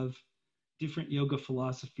understanding of different yoga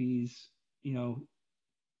philosophies,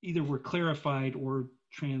 either were clarified or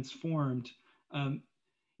transformed.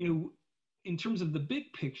 In terms of the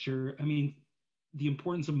big picture, I mean, the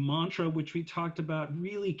importance of mantra, which we talked about,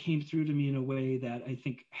 really came through to me in a way that I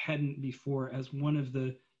think hadn't before, as one of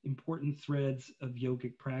the important threads of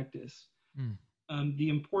yogic practice. The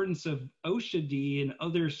importance of Aushadhi and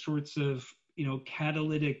other sorts of,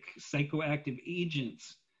 catalytic psychoactive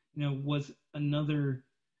agents, was another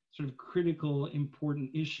sort of critical, important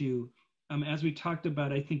issue. As we talked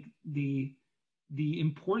about, I think the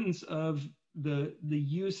importance of the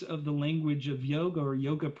use of the language of yoga or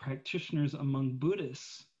yoga practitioners among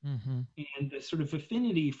Buddhists, and the sort of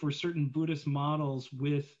affinity for certain Buddhist models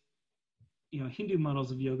with, Hindu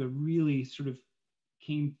models of yoga really sort of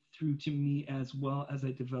came through to me as well as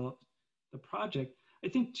I developed the project. I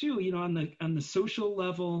think too, on the social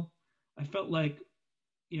level, I felt like,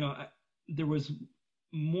 there was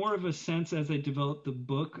more of a sense as I developed the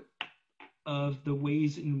book of the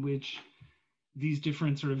ways in which these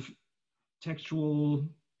different sort of textual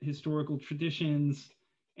historical traditions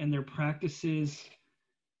and their practices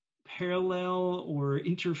parallel or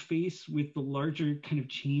interface with the larger kind of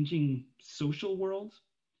changing social world.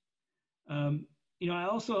 I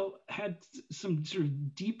also had some sort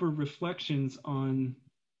of deeper reflections on,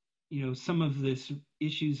 some of this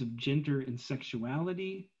issues of gender and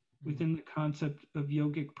sexuality within the concept of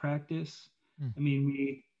yogic practice. I mean,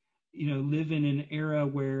 we, live in an era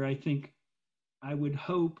where I think I would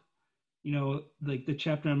hope, like the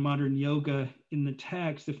chapter on modern yoga in the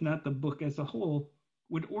text, if not the book as a whole,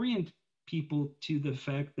 would orient people to the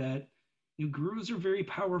fact that gurus are very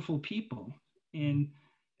powerful people. And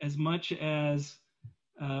as much as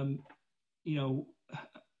you know,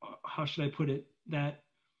 how should I put it? That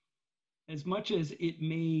as much as it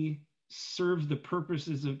may serve the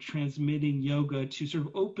purposes of transmitting yoga to sort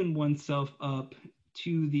of open oneself up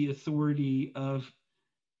to the authority of,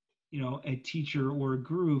 a teacher or a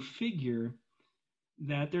guru figure,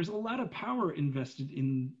 that there's a lot of power invested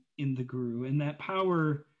in the guru, and that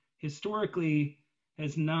power historically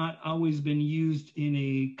has not always been used in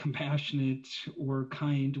a compassionate or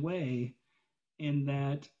kind way, and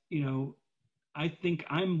that I think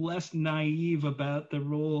I'm less naive about the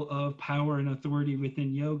role of power and authority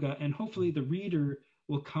within yoga, and hopefully the reader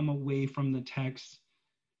will come away from the text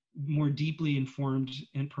more deeply informed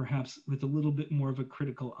and perhaps with a little bit more of a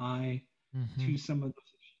critical eye to some of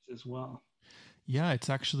those issues as well. Yeah, it's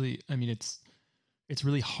actually, I mean, it's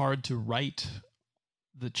really hard to write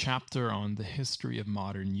the chapter on the history of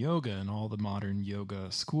modern yoga and all the modern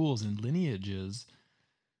yoga schools and lineages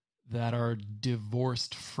that are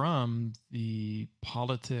divorced from the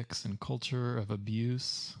politics and culture of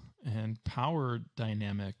abuse and power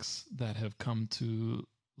dynamics that have come to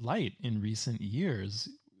light in recent years.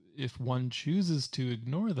 If one chooses to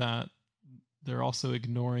ignore that, they're also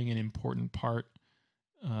ignoring an important part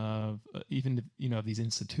of even, of these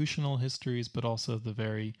institutional histories, but also the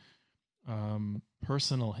very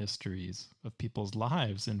personal histories of people's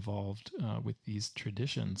lives involved with these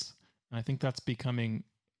traditions. And I think that's becoming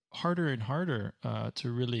harder and harder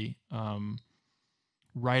to really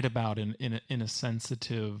write about in a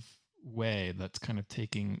sensitive way that's kind of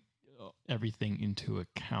taking everything into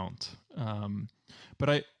account.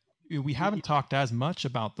 But we haven't talked as much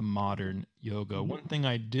about the modern yoga. One thing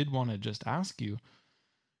I did want to just ask you,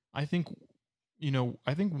 I think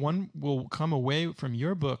one will come away from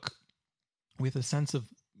your book with a sense of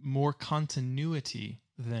more continuity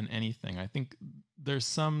than anything. I think there's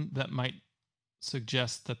some that might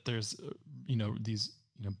suggest that there's, these,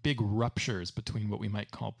 big ruptures between what we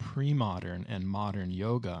might call pre-modern and modern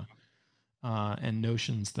yoga, and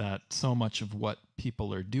notions that so much of what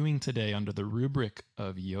people are doing today under the rubric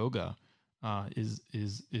of yoga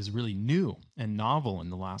is really new and novel in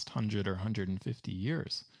the last 100 or 150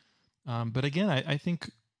 years. But again, I think,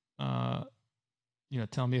 tell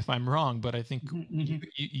me if I'm wrong, but I think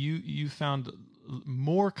you found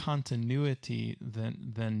more continuity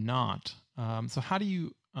than not. So how do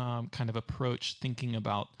you kind of approach thinking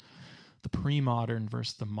about the pre-modern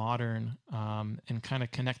versus the modern, and kind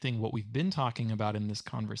of connecting what we've been talking about in this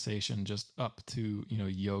conversation just up to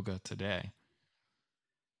yoga today?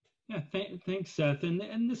 Yeah, thanks, Seth.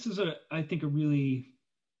 And this is I think a really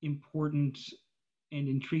important and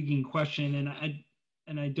intriguing question,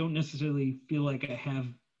 and I don't necessarily feel like I have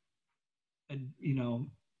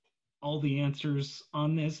all the answers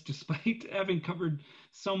on this, despite having covered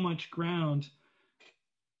so much ground.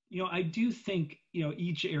 I do think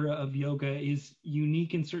each era of yoga is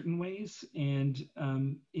unique in certain ways, and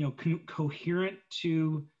coherent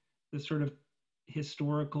to the sort of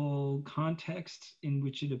historical context in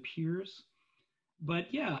which it appears.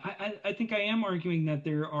 But yeah, I think I am arguing that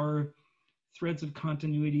there are threads of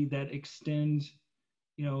continuity that extend,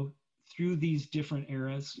 through these different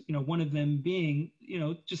eras. One of them being,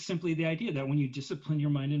 just simply the idea that when you discipline your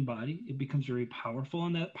mind and body, it becomes very powerful,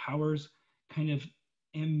 and that power's kind of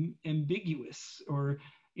ambiguous, or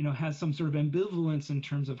has some sort of ambivalence in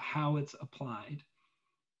terms of how it's applied.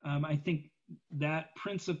 I think that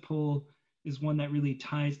principle is one that really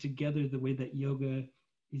ties together the way that yoga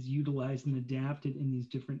is utilized and adapted in these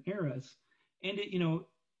different eras. And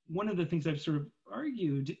one of the things I've sort of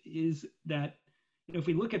argued is that if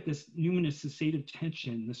we look at this numinous cessative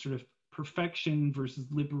tension, this sort of perfection versus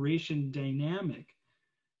liberation dynamic,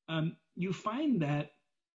 you find that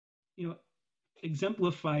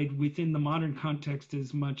exemplified within the modern context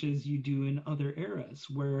as much as you do in other eras,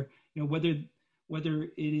 where whether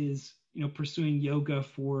it is pursuing yoga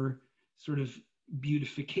for sort of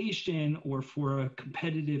beautification, or for a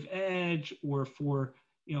competitive edge, or for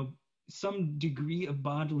some degree of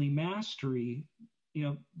bodily mastery,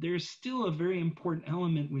 there's still a very important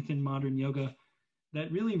element within modern yoga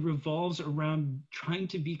that really revolves around trying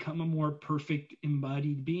to become a more perfect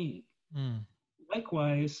embodied being.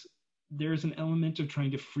 Likewise, there's an element of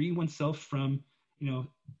trying to free oneself from,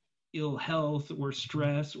 ill health or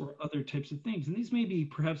stress or other types of things. And these may be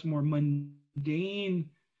perhaps more mundane,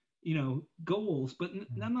 goals, but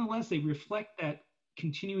nonetheless, they reflect that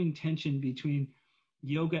continuing tension between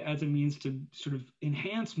yoga as a means to sort of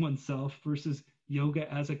enhance oneself versus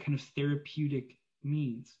yoga as a kind of therapeutic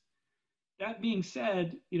means. That being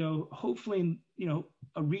said, hopefully,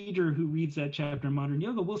 a reader who reads that chapter in modern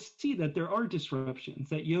yoga will see that there are disruptions,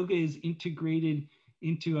 that yoga is integrated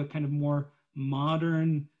into a kind of more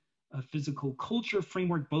modern physical culture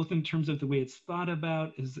framework, both in terms of the way it's thought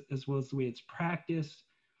about as well as the way it's practiced.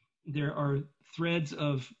 There are threads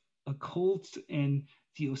of occult and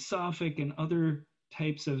theosophic and other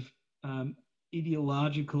types of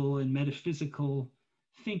ideological and metaphysical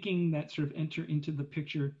thinking that sort of enter into the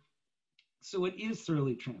picture. So it is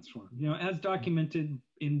thoroughly transformed, as documented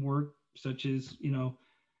in work such as,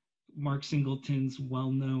 Mark Singleton's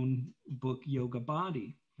well-known book, Yoga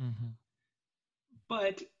Body. Mm-hmm.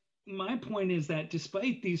 But my point is that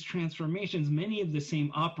despite these transformations, many of the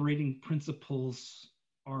same operating principles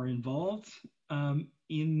are involved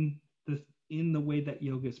in the way that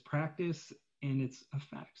yoga is practiced and its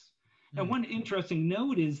effects. Mm-hmm. And one interesting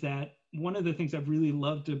note is that one of the things I've really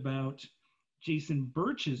loved about Jason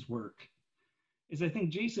Birch's work is I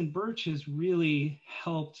think Jason Birch has really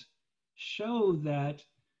helped show that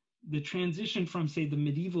the transition from, say, the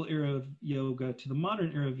medieval era of yoga to the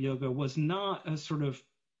modern era of yoga was not a sort of,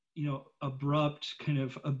 abrupt kind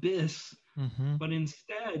of abyss, mm-hmm. but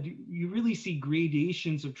instead you really see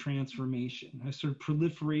gradations of transformation, a sort of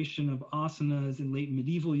proliferation of asanas in late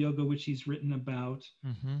medieval yoga, which he's written about,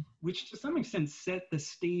 mm-hmm. which to some extent set the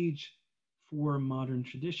stage for modern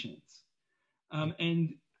traditions.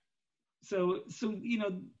 And so,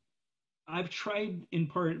 I've tried in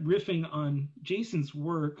part riffing on Jason's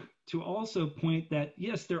work to also point that,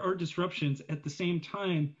 yes, there are disruptions. At the same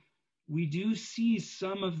time, we do see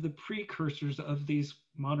some of the precursors of these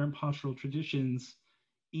modern postural traditions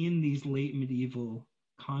in these late medieval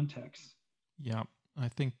contexts. Yeah, I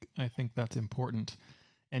think that's important.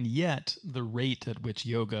 And yet the rate at which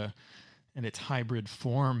yoga and its hybrid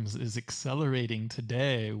forms is accelerating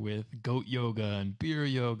today with goat yoga and beer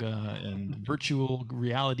yoga and virtual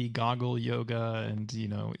reality goggle yoga and,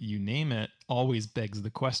 you name it, always begs the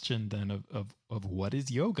question then of what is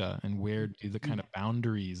yoga and where do the kind of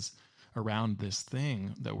boundaries around this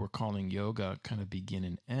thing that we're calling yoga kind of begin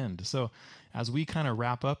and end. So as we kind of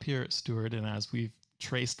wrap up here, Stuart, and as we've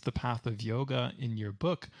traced the path of yoga in your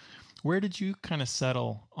book, where did you kind of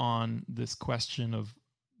settle on this question of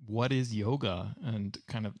what is yoga and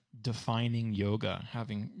kind of defining yoga,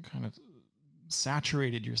 having kind of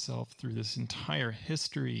saturated yourself through this entire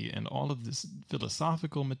history and all of this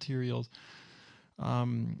philosophical materials?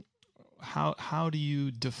 How do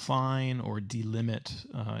you define or delimit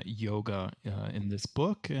yoga in this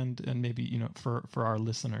book and maybe, for our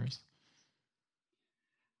listeners?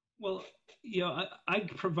 Well, I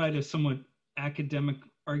provide a somewhat academic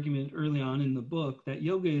argument early on in the book that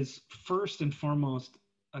yoga is first and foremost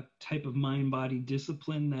a type of mind-body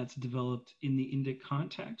discipline that's developed in the Indic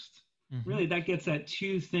context. Mm-hmm. Really, that gets at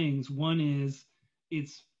two things. One is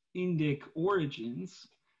its Indic origins,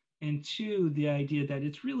 and two, the idea that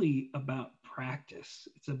it's really about practice.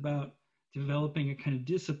 It's about developing a kind of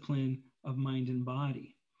discipline of mind and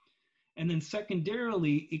body. And then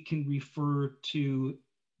secondarily, it can refer to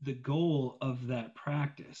the goal of that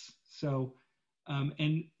practice. So,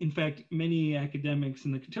 and in fact, many academics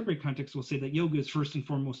in the contemporary context will say that yoga is first and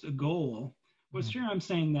foremost a goal. But here I'm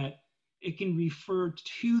saying that it can refer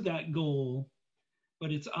to that goal,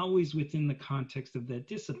 but it's always within the context of that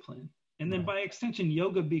discipline. And then by extension,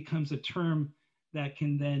 yoga becomes a term that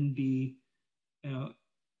can then be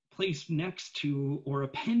placed next to or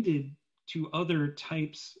appended to other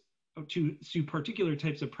types, to particular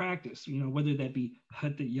types of practice, whether that be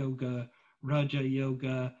Haṭhayoga, Raja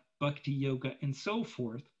Yoga, Bhakti Yoga, and so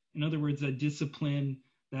forth. In other words, a discipline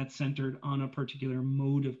that's centered on a particular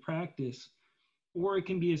mode of practice, or it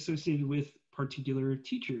can be associated with particular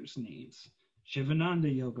teachers' names, Shivananda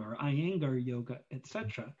Yoga or Iyengar Yoga,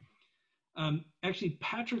 etc. Actually,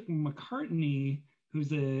 Patrick McCartney,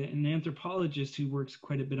 who's an anthropologist who works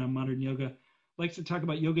quite a bit on modern yoga, likes to talk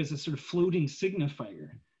about yoga as a sort of floating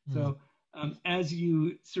signifier. Mm. So as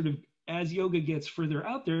yoga gets further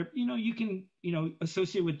out there, you can,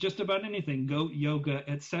 associate with just about anything, goat yoga,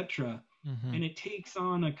 etc. Mm-hmm. And it takes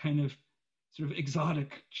on a kind of sort of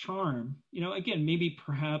exotic charm, again, maybe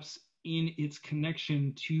perhaps in its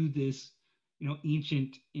connection to this,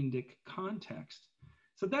 ancient Indic context.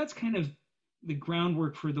 So that's kind of the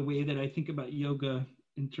groundwork for the way that I think about yoga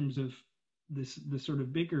in terms of the sort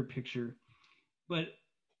of bigger picture. But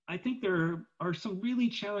I think there are some really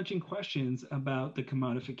challenging questions about the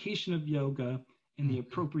commodification of yoga and the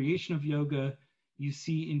appropriation of yoga you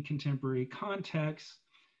see in contemporary contexts.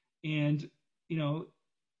 And,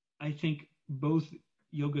 I think both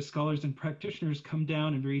yoga scholars and practitioners come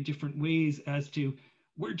down in very different ways as to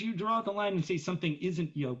where do you draw the line and say something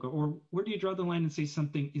isn't yoga, or where do you draw the line and say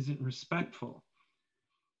something isn't respectful?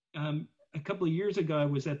 A couple of years ago, I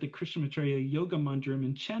was at the Krishnamacharya Yoga Mandiram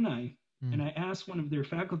in Chennai, And I asked one of their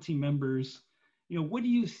faculty members, what do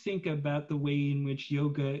you think about the way in which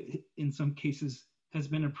yoga, in some cases, has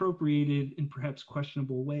been appropriated in perhaps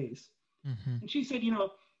questionable ways? And she said,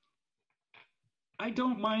 I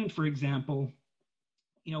don't mind, for example,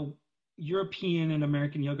 European and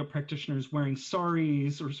American yoga practitioners wearing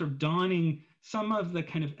saris or sort of donning some of the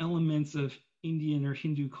kind of elements of Indian or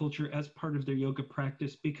Hindu culture as part of their yoga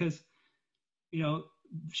practice, because,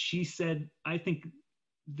 she said, I think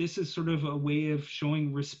this is sort of a way of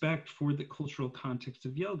showing respect for the cultural context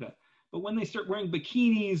of yoga. But when they start wearing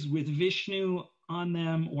bikinis with Vishnu on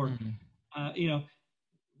them, or,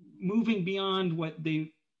 moving beyond what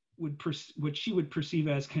what she would perceive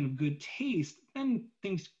as kind of good taste, then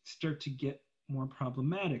things start to get more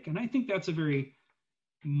problematic. And I think that's a very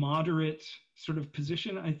moderate sort of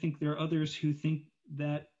position. I think there are others who think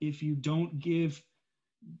that if you don't give,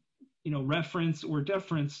 reference or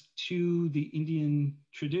deference to the Indian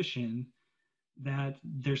tradition, that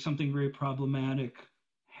there's something very problematic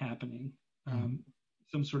happening,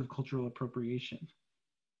 some sort of cultural appropriation.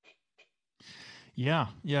 Yeah,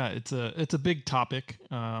 it's a big topic,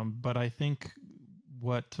 but I think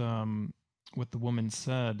what the woman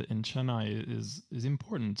said in Chennai is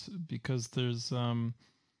important, because there's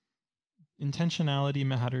intentionality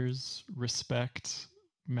matters, respect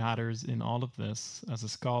matters in all of this, as a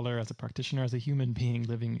scholar, as a practitioner, as a human being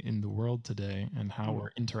living in the world today, and how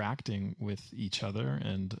we're interacting with each other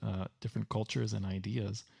and different cultures and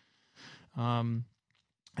ideas. And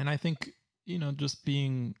I think, just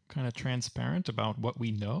being kind of transparent about what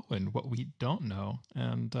we know and what we don't know.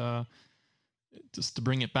 And just to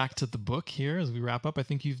bring it back to the book here as we wrap up, I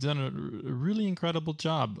think you've done a really incredible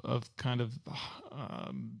job of kind of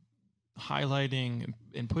highlighting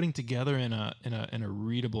and putting together in a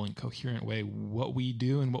readable and coherent way what we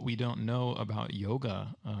do and what we don't know about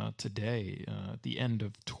yoga today, at the end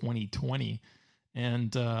of 2020.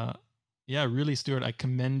 And yeah, really, Stuart, I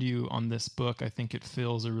commend you on this book. I think it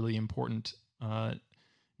fills a really important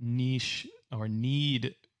niche or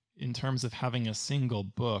need in terms of having a single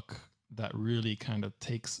book that really kind of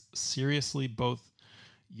takes seriously both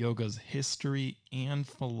yoga's history and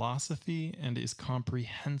philosophy, and is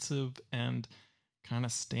comprehensive and kind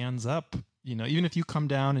of stands up. Even if you come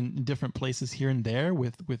down in different places here and there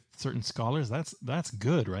with certain scholars, that's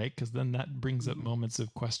good, right? Because then that brings up moments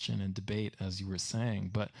of question and debate, as you were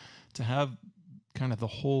saying. But to have kind of the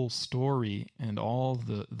whole story and all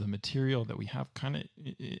the material that we have kind of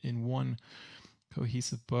in one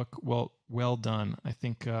cohesive book, well done. I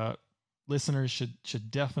think listeners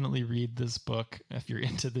should definitely read this book if you're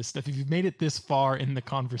into this stuff. If you've made it this far in the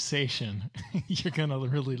conversation, you're gonna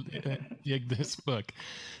really dig this book.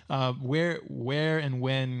 Where and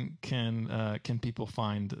when can people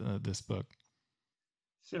find this book?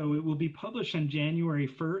 So it will be published on January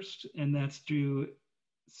 1st, and that's through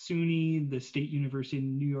SUNY, the State University of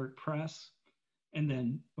New York Press. And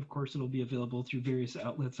then, of course, it'll be available through various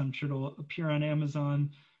outlets. I'm sure it'll appear on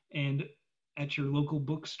Amazon and at your local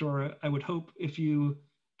bookstore. I would hope if you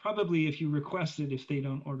request it, if they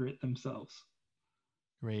don't order it themselves.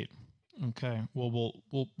 Great. Okay. Well,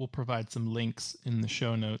 we'll provide some links in the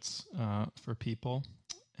show notes for people.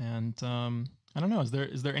 And I don't know. Is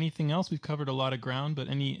there anything else? We've covered a lot of ground, but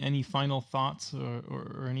any final thoughts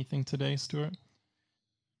or anything today, Stuart?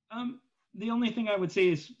 The only thing I would say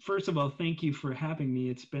is, first of all, thank you for having me.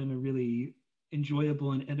 It's been a really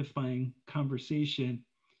enjoyable and edifying conversation.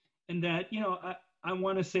 And that, I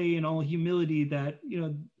want to say in all humility that,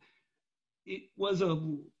 it was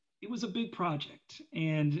a big project,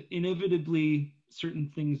 and inevitably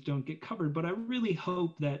certain things don't get covered. But I really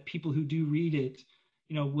hope that people who do read it,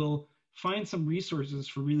 will find some resources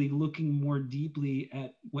for really looking more deeply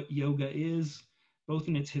at what yoga is, both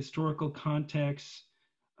in its historical context,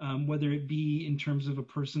 whether it be in terms of a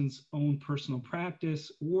person's own personal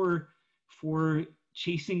practice, or for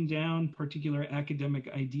chasing down particular academic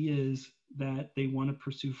ideas that they want to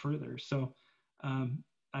pursue further. So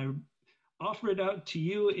I offer it out to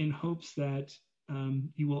you in hopes that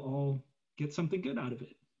you will all get something good out of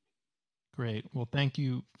it. Great. Well, thank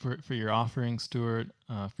you for your offering, Stuart,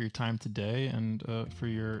 for your time today, and for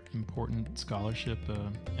your important scholarship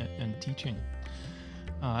and teaching.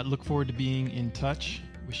 I look forward to being in touch.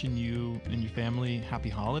 Wishing you and your family happy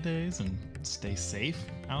holidays, and stay safe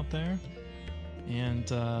out there. And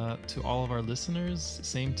to all of our listeners,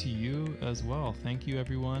 same to you as well. Thank you,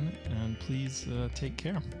 everyone, and please take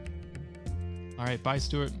care. All right. Bye,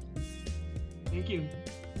 Stuart. Thank you.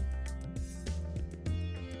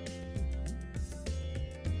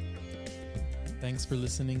 Thanks for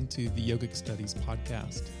listening to the Yogic Studies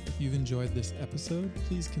podcast. If you've enjoyed this episode,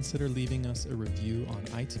 please consider leaving us a review on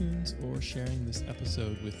iTunes or sharing this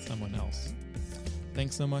episode with someone else.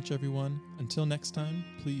 Thanks so much, everyone. Until next time,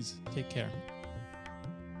 please take care.